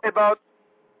know about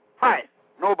 5?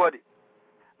 Nobody.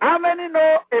 How many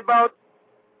know about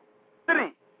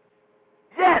 3?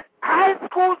 Yes, high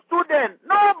school students.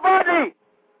 Nobody.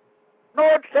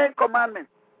 No 10 Commandments.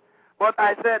 But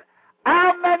I said,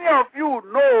 how many of you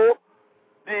know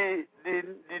the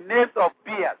names of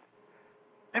beers?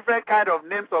 Different kind of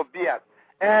names of beers.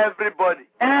 Everybody.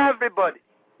 Everybody.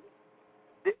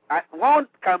 One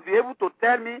can be able to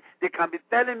tell me, they can be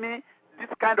telling me this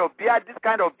kind of beer, this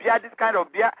kind of beer, this kind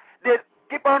of beer. They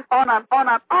keep on and on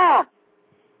and on.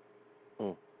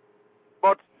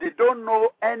 But they don't know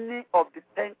any of the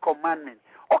 10 Commandments.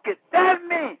 Okay, tell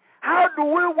me, how do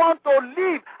we want to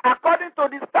live according to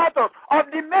the status of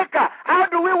the Maker? How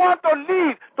do we want to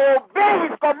live to obey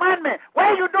His commandment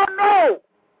when you don't know?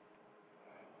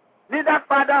 Neither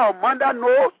father or mother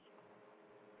knows.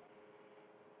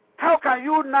 How can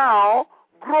you now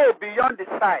grow beyond the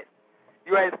size?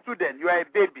 You are a student, you are a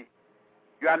baby.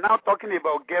 You are now talking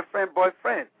about girlfriend,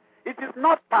 boyfriend. It is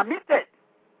not permitted.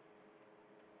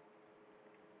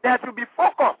 There should be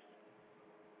focus.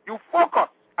 You focus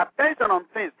attention on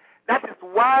things. That is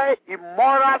why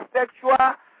immoral sexual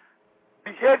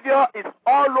behavior is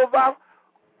all over,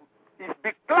 is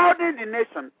beclouding the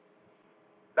nation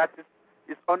that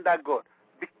is under God.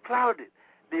 Beclouded.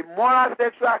 The immoral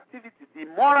sexual activity, the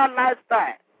immoral lifestyle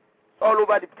is all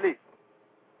over the place.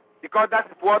 Because that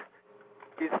is what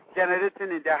is generating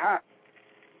in their heart.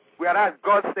 Whereas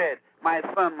God said, my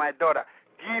son, my daughter,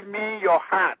 give me your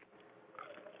heart.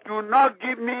 Do not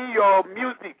give me your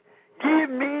music. Give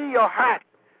me your heart.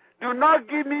 Do not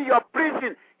give me your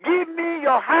preaching. Give me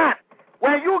your heart.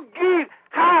 When you give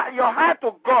your heart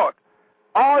to God,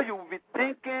 all you will be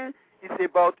thinking is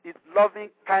about His loving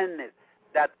kindness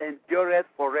that endureth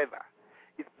forever.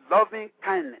 His loving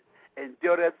kindness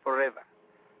endureth forever.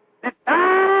 The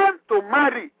time to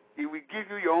marry, He will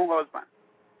give you your own husband.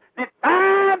 The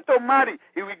time to marry,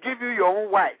 He will give you your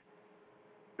own wife.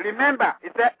 Remember,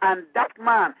 it said, and that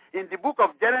man, in the book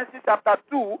of Genesis chapter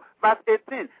 2, verse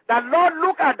 18, the Lord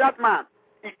looked at that man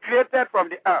He created from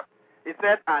the earth. He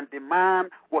said, and the man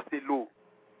was alone.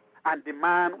 And the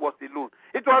man was alone.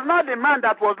 It was not the man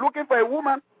that was looking for a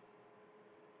woman.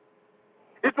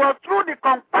 It was through the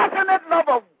compassionate love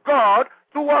of God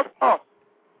towards us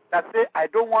that said, I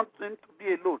don't want him to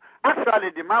be alone. Actually,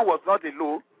 the man was not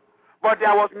alone, but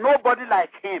there was nobody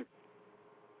like him.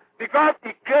 Because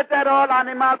He created all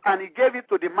animals and He gave it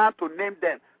to the man to name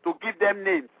them, to give them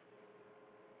names.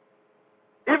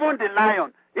 Even the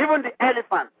lion, even the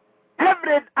elephant,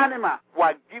 every animal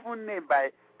was given name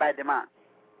by the man.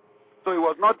 So he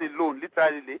was not alone,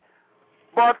 literally.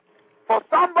 But for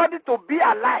somebody to be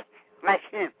alike like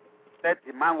him, that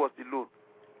the man was alone.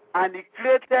 And He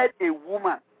created a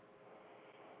woman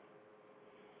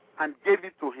and gave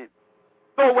it to him.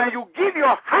 So when you give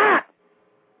your heart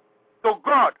to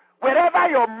God, wherever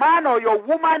your man or your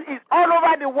woman is all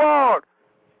over the world,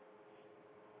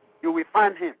 you will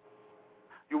find him.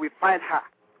 You will find her.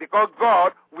 Because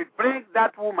God will bring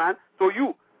that woman to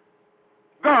you.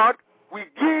 God will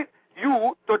give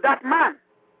you to that man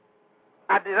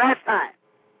at the right time.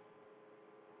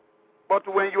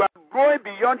 But when you are growing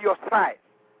beyond your size,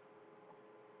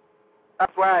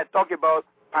 that's why I talk about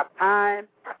part-time,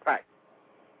 part-time.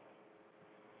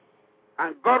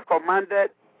 And God commanded,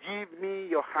 give me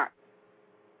your heart.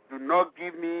 Do not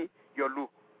give me your look.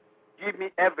 Give me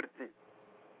everything.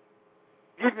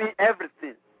 Give me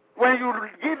everything. When you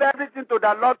give everything to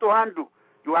the Lord to handle,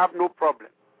 you have no problem.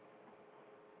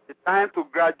 The time to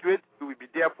graduate, it will be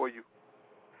there for you.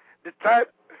 The time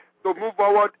to move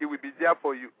forward, it will be there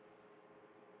for you.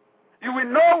 You will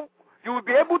know, you will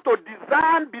be able to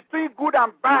discern between good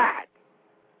and bad.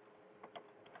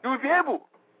 You will be able.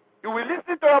 You will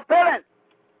listen to your parents.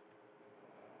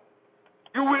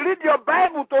 You will read your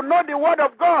Bible to know the Word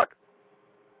of God.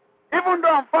 Even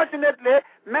though, unfortunately,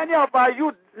 many of our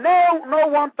youth, no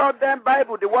one taught them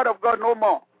Bible, the Word of God, no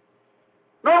more.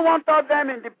 No one taught them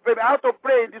how to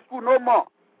pray in the school, no more.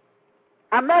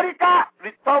 America,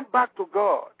 return back to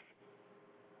God.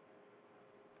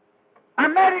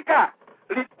 America,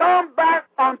 return back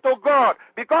unto God,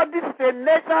 because this is a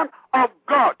nation of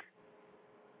God.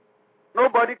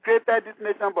 Nobody created this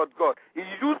nation but God. He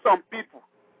used some people.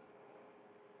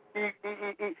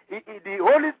 The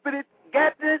Holy Spirit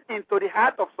gets into the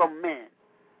heart of some men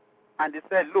and they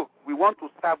said, look, we want to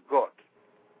serve God.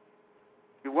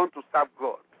 We want to serve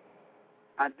God.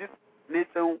 And this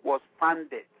nation was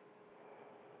founded.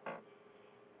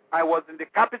 I was in the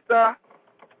capital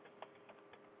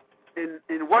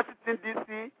in Washington,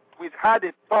 D.C. We had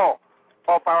a tour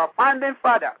of our founding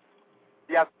fathers,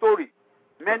 their story.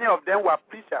 Many of them were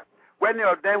preachers. Many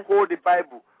of them hold the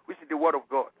Bible, which is the Word of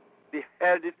God. They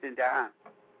held it in their hands.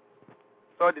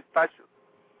 Saw the statues.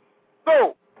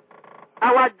 So,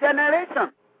 our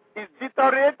generation is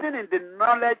deteriorating in the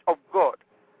knowledge of God.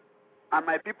 And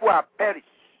my people are perished.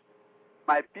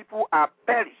 My people are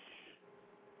perished.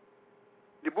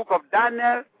 The book of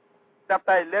Daniel,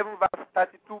 chapter 11, verse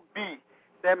 32b,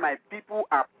 said, my people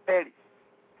are perished.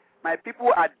 My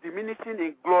people are diminishing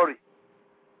in glory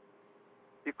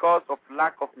because of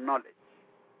lack of knowledge.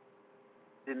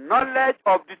 The knowledge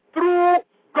of the true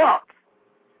God.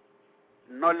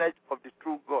 Knowledge of the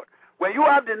true God. When you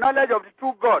have the knowledge of the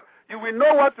true God, you will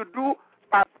know what to do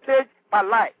per stage, per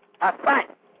life, per sign.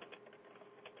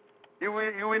 You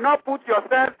will not put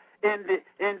yourself in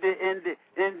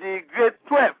the grade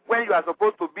 12 when you are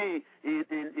supposed to be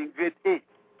in grade 8.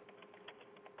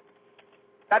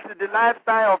 That is the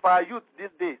lifestyle of our youth these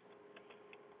days.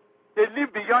 They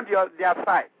live beyond their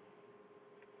size.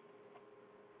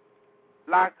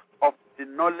 Lack of the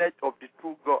knowledge of the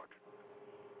true God.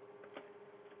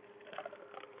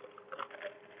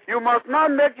 You must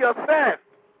not make yourself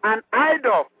an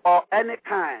idol of any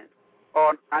kind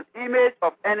or an image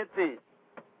of anything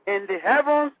in the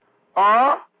heavens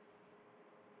or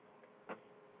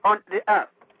on the earth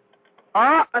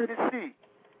or on the sea.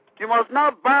 You must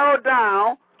not bow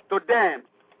down to them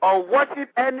or worship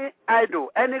any idol,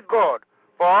 any god.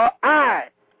 For I,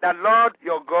 the Lord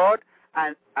your God,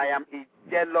 and I am a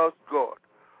jealous God,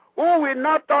 who will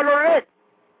not tolerate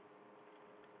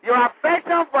your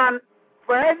affection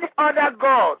for any other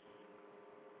god.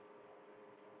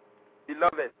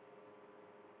 Beloved,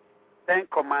 10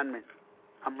 Commandments.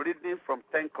 I'm reading from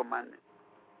 10 Commandments.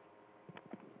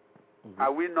 Mm-hmm.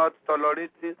 Are we not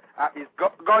tolerating?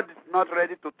 God is not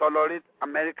ready to tolerate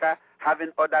America having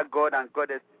other God and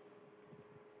goddesses.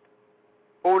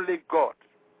 Only God,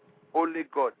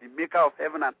 the maker of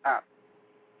heaven and earth,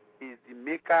 is the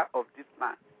maker of this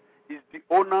land, is the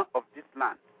owner of this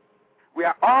land. We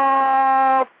are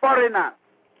all foreigners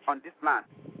on this land.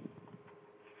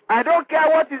 I don't care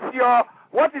what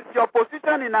is your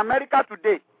position in America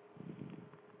today.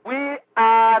 We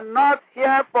are not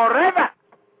here forever.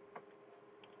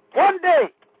 One day,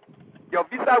 your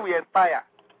visa will expire.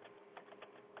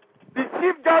 The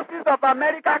Chief Justice of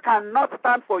America cannot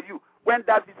stand for you when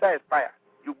that visa expires.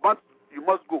 You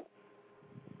must go.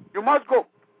 You must go.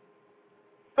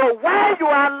 So while you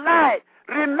are alive,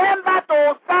 remember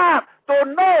to serve,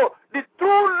 to know the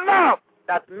true love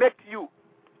that makes you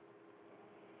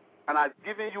and has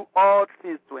given you all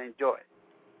things to enjoy.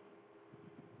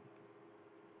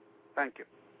 Thank you.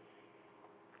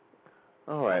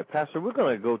 All right, Pastor, we're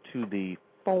going to go to the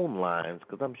phone lines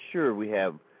because I'm sure we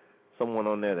have someone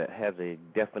on there that has a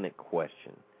definite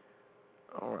question.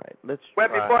 All right, let's try.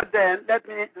 Well, before then, let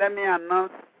me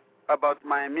announce about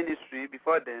my ministry.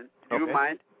 Before then, do you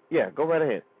mind? Yeah, go right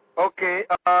ahead. Okay.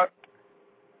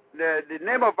 The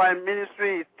name of my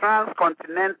ministry is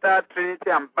Transcontinental Trinity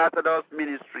Ambassadors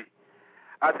Ministry.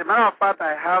 As a matter of fact,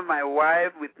 I have my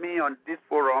wife with me on this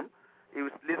forum. He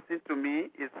was listening to me.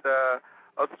 He's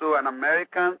also an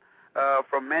American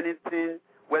from Mannington,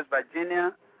 West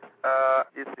Virginia.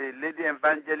 He's a lady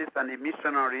evangelist and a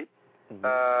missionary.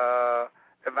 Mm-hmm.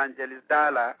 Evangelist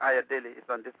Dala Ayodele is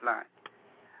on this line.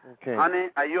 Okay. Honey,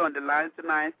 are you on the line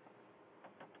tonight?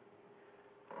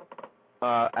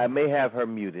 I may have her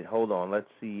muted. Hold on. Let's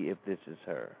see if this is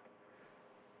her.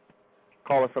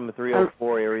 Caller from the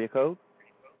 304 area code?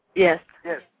 Yes.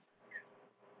 Yes.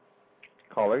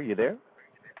 Caller, you there?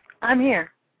 I'm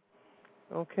here.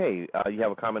 Okay. You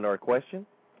have a comment or a question?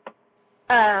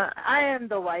 I am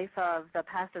the wife of the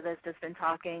pastor that's just been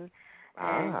talking,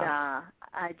 and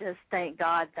I just thank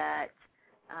God that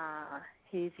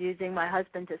he's using my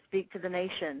husband to speak to the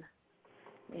nation.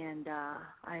 And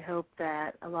I hope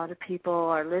that a lot of people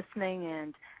are listening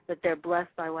and that they're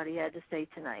blessed by what he had to say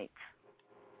tonight.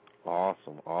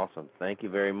 Awesome. Thank you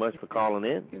very much for calling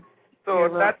in. So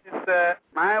that is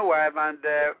my wife, and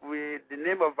the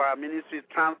name of our ministry is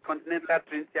Transcontinental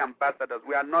Trinity Ambassadors.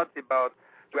 We are not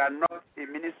a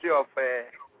ministry of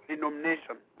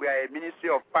denomination. We are a ministry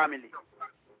of family,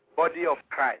 body of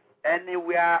Christ.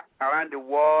 Anywhere around the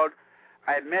world,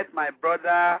 I met my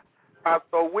brother,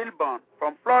 Pastor Wilburn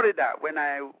from Florida. When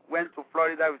I went to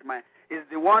Florida he's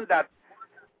the one that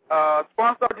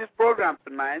sponsored this program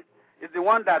tonight. He's the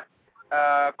one that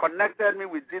connected me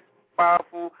with this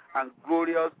powerful and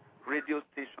glorious radio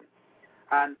station.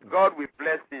 And God will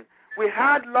bless him. We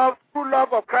had true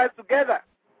love of Christ together.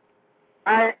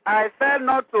 I felt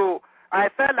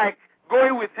like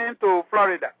going with him to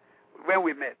Florida when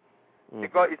we met,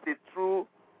 because it's a true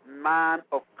man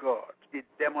of God. It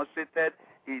demonstrated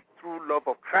a true love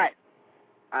of Christ,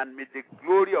 and may the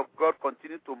glory of God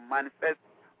continue to manifest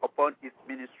upon his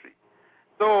ministry.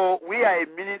 So we are a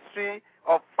ministry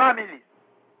of families.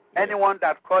 Anyone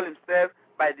that calls himself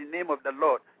by the name of the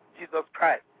Lord Jesus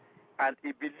Christ, and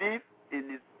he believes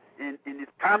in his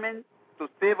coming to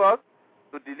save us,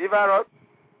 to deliver us,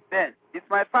 then it's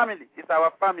my family. It's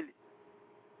our family.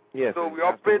 Yes. So we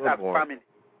operate as family.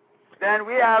 Then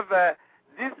we have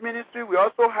this ministry. We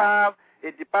also have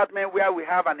a department where we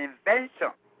have an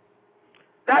invention.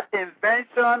 That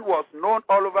invention was known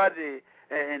all over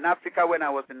in Africa when I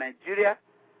was in Nigeria,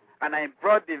 and I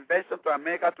brought the invention to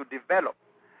America to develop.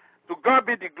 To God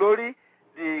be the glory.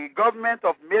 The government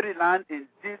of Maryland in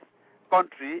this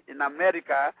country, in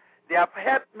America, they have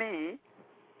helped me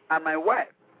and my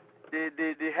wife. They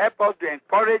help us, to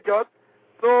encourage us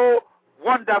so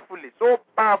wonderfully, so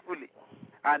powerfully.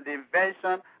 And the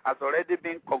invention has already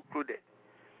been concluded.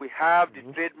 We have the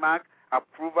trademark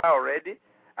approval already,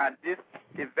 and this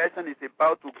invention is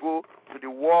about to go to the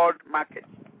world market.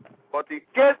 But in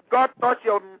case God touch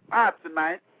your heart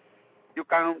tonight, you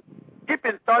can keep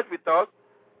in touch with us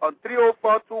on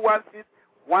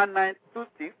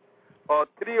 304-216-1926 or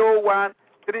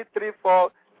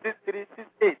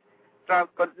 301-334-6368,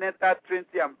 Transcontinental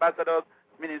Trinity Ambassadors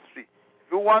Ministry.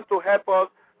 If you want to help us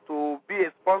to be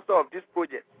a sponsor of this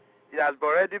project, it has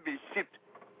already been shipped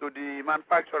to the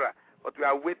manufacturer, but we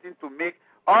are waiting to make.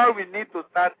 All we need to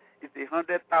start is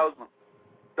 $100,000.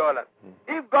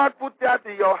 If God put that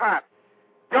in your heart,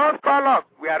 just call us.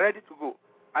 We are ready to go,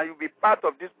 and you'll be part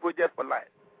of this project for life.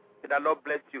 May the Lord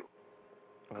bless you.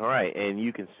 All right, and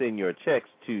you can send your checks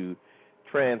to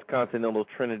Transcontinental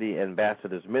Trinity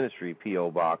Ambassadors Ministry,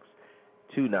 P.O. Box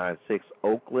 296,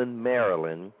 Oakland,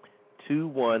 Maryland,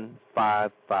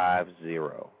 21550.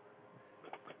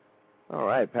 All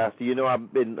right, Pastor,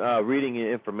 I've been reading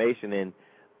your information, and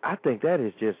I think that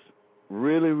is just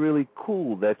really, really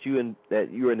cool that you're an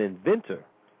inventor.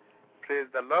 Praise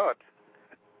the Lord.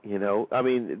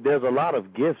 There's a lot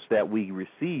of gifts that we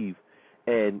receive,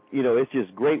 and, it's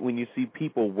just great when you see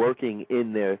people working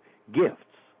in their gifts.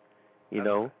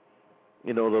 The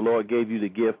Lord gave you the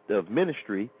gift of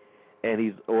ministry, and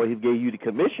he gave you the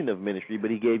commission of ministry,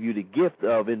 but he gave you the gift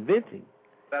of inventing.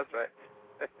 That's right.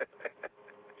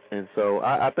 And so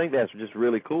I think that's just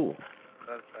really cool.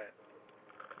 That's right.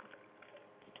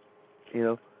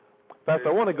 Pastor,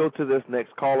 I want to go to this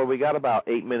next caller. We got about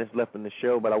 8 minutes left in the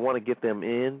show, but I want to get them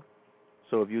in,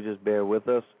 so if you just bear with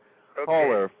us. Okay.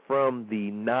 Caller from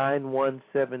the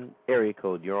 917 area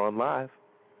code. You're on live.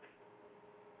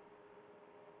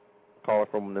 Caller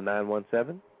from the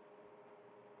 917.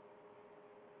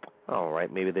 All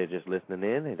right, maybe they're just listening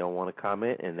in. They don't want to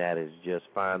comment, and that is just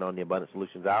fine on the Abundant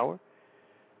Solutions Hour.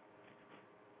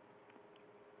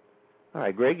 All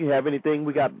right, Greg, you have anything?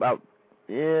 We got about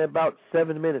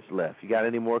 7 minutes left. You got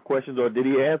any more questions, or did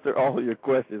he answer all your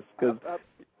questions? Cause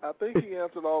I think he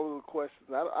answered all of the questions.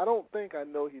 I don't think I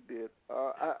know he did.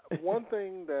 One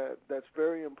thing that's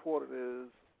very important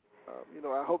is,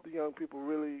 I hope the young people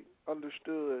really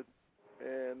understood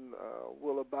and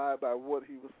will abide by what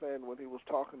he was saying when he was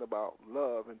talking about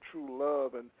love and true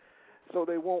love, and so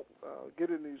they won't get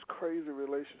in these crazy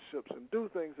relationships and do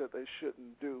things that they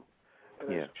shouldn't do.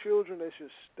 And as children, they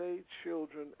should stay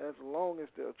children as long as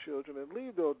they're children and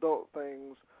leave the adult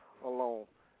things alone.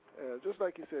 Just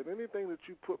like you said, anything that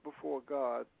you put before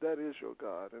God, that is your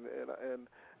God, and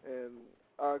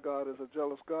our God is a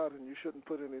jealous God, and you shouldn't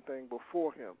put anything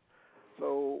before Him.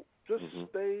 So just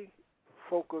stay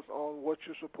focused on what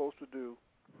you're supposed to do.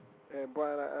 And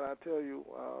Brian, I tell you,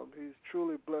 he's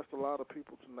truly blessed a lot of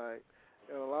people tonight.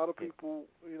 And a lot of people,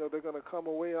 they're going to come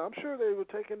away. I'm sure they were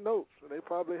taking notes, and they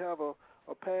probably have a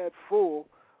pad full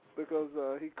because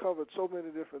he covered so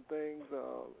many different things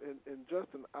in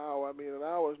just an hour. I mean, an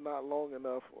hour is not long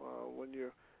enough when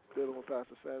you're dealing with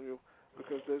Pastor Samuel,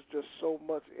 because there's just so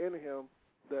much in him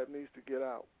that needs to get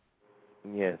out.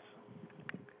 Yes.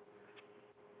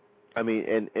 I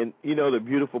mean, and the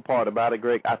beautiful part about it,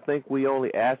 Greg, I think we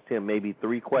only asked him maybe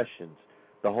 3 questions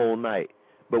the whole night,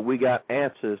 but we got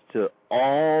answers to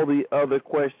all the other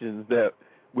questions that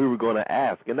we were going to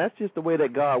ask, and that's just the way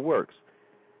that God works.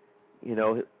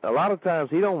 A lot of times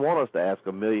he don't want us to ask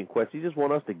a million questions. He just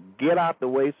wants us to get out the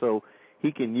way so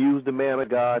he can use the man of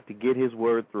God to get his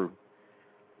word through.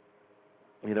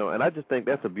 And I just think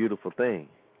that's a beautiful thing.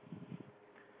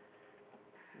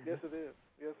 Yes, it is.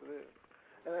 Yes, it is.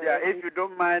 Yeah, if you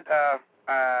don't mind,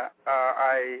 I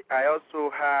also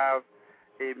have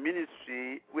a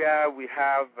ministry where we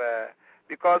have,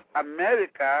 because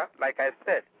America, like I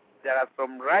said, there are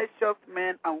some righteous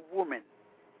men and women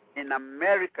in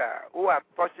America who are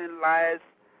touching lives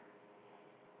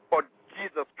for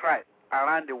Jesus Christ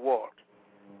around the world.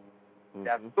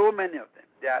 There are so many of them.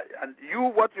 And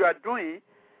what you are doing,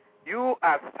 you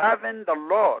are serving the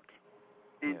Lord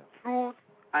in truth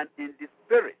and in the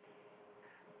spirit.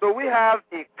 So we have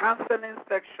a counseling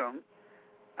section,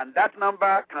 and that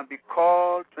number can be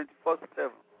called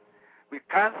 24/7. We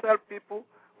counsel people,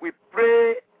 we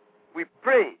pray,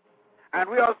 and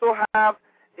we also have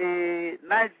a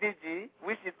night vigil,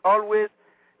 which is always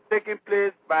taking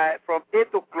place from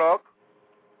 8 o'clock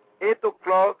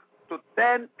to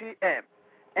 10 p.m.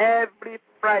 every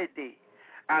Friday.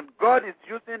 And God is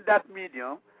using that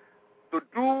medium to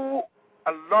do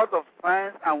a lot of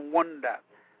signs and wonders.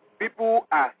 People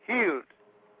are healed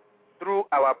through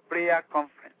our prayer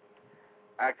conference.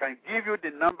 I can give you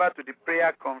the number to the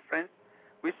prayer conference,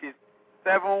 which is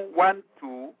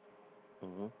 712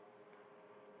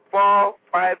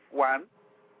 451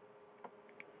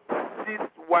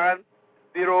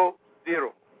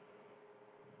 6100.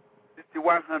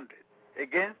 6100.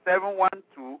 Again,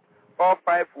 712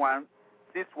 451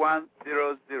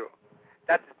 6100.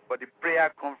 That is for the prayer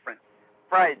conference.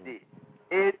 Friday,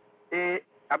 8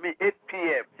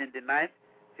 p.m. in the night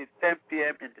till 10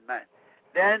 p.m. in the night.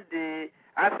 Then the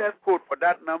access code for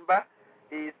that number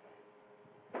is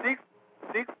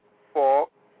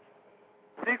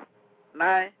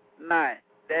 664699.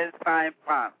 Then sign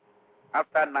pound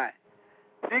after 9.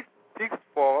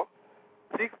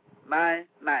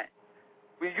 664699.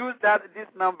 We use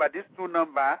this two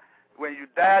number, when you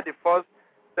dial the first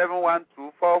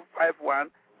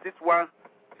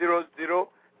 712-451-6100,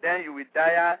 then you will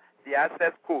dial the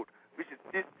access code, which is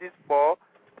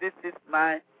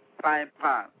 664669 sign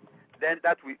pound. Then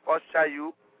that will usher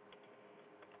you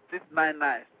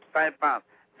 699 sign pound.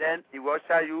 Then it will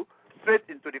usher you straight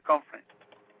into the conference.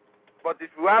 But if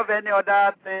you have any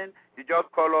other thing, you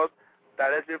just call us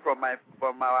directly from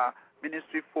our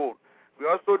ministry phone. We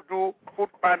also do food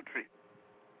pantry.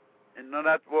 In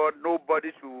other words,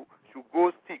 nobody should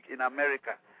go sick in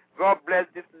America. God bless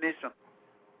this nation.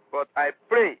 But I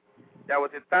pray. There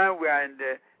was a time we are in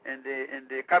the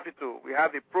capital. We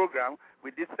have a program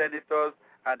with these senators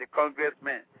and the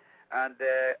congressmen, and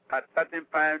at certain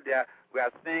time we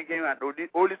are singing, and the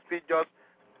Holy Spirit just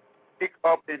pick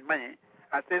up in me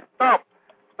and say, stop,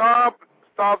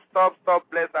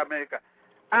 bless America.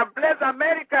 And bless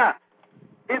America.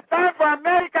 It's time for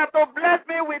America to bless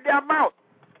me with their mouth,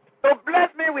 to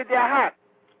bless me with their heart,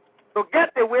 to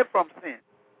get away from sin.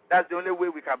 That's the only way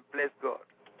we can bless God.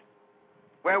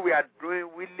 When we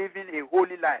living a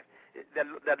holy life.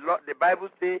 The Bible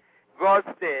says, God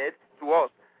said to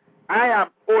us, I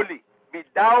am holy, be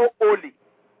thou holy.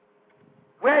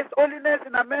 Where is holiness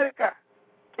in America?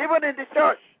 Even in the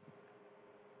church.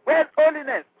 Where is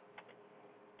holiness?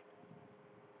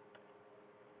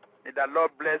 May the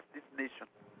Lord bless this nation.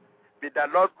 May the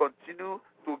Lord continue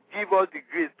to give us the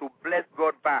grace to bless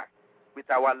God back with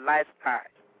our lifestyle,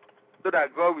 so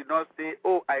that God will not say,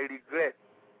 oh, I regret.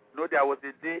 No, there was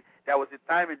a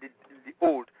time in the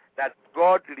old that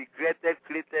God regretted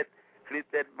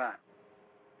created man.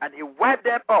 And he wiped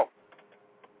them off.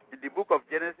 In the book of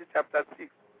Genesis chapter 6,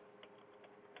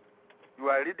 you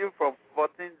are reading from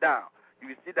 14 down, you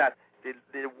will see that the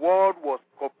world was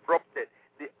corrupted.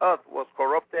 The earth was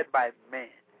corrupted by men.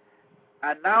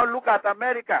 And now look at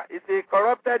America. It's a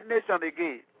corrupted nation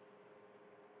again.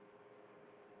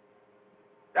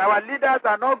 Our leaders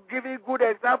are not giving good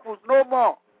examples no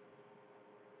more.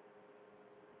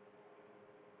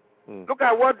 Look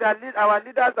at what our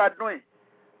leaders are doing.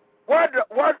 What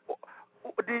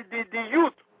the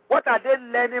youth, what are they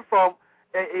learning from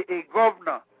a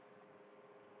governor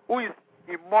who is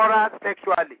immoral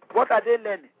sexually? What are they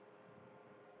learning?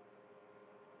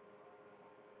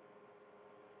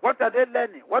 What are they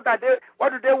learning? What do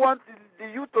they want the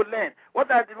youth to learn?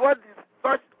 What is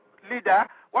such leader?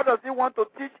 What does he want to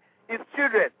teach his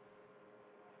children?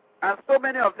 And so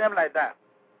many of them like that.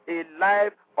 A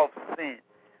life of sin.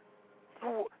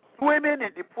 Swimming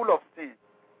in the pool of sin.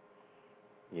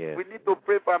 Yes. We need to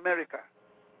pray for America.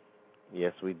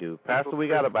 Yes, we do. Pastor, we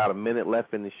got about a minute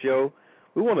left in the show.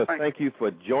 We want to thank you for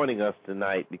joining us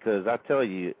tonight, because I tell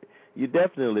you, you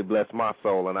definitely blessed my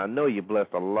soul, and I know you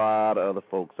blessed a lot of other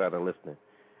folks that are listening.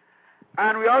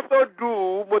 And we also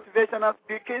do motivational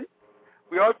speaking.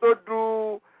 We also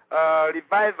do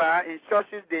revival in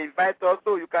churches. They invite us,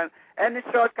 so any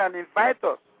church can invite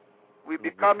us We'll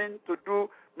be coming to do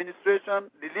ministration,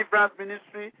 deliverance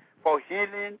ministry, for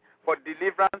healing, for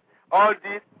deliverance. All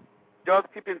this, just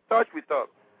keep in touch with us.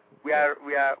 We are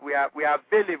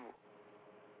available.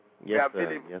 Yes,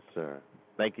 sir. Yes, sir.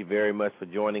 Thank you very much for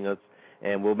joining us,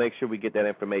 and we'll make sure we get that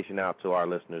information out to our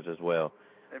listeners as well.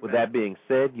 Amen. With that being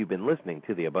said, you've been listening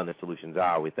to the Abundant Solutions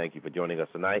Hour. We thank you for joining us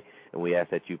tonight, and we ask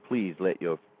that you please let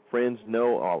your friends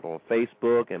know on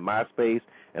Facebook and MySpace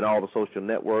and all the social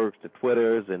networks, the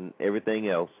Twitters and everything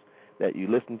else that you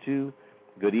listen to.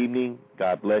 Good evening,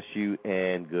 God bless you,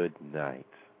 and good night.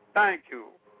 Thank you.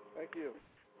 Thank you.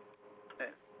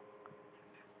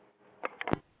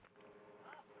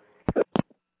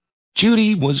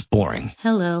 Judy was boring.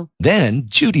 Hello. Then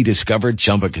Judy discovered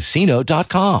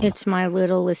ChumbaCasino.com. It's my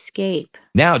little escape.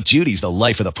 Now Judy's the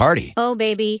life of the party. Oh,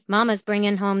 baby, mama's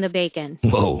bringing home the bacon.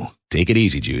 Whoa, take it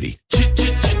easy, Judy.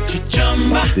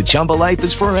 The Chumba life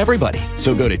is for everybody.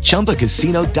 So go to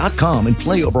ChumbaCasino.com and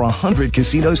play over 100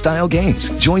 casino-style games.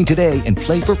 Join today and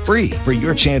play for free for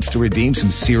your chance to redeem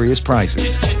some serious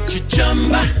prizes.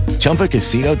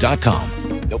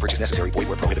 ChumbaCasino.com. No purchase necessary. Void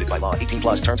where prohibited by law.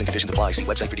 18+ terms and conditions apply. See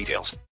website for details.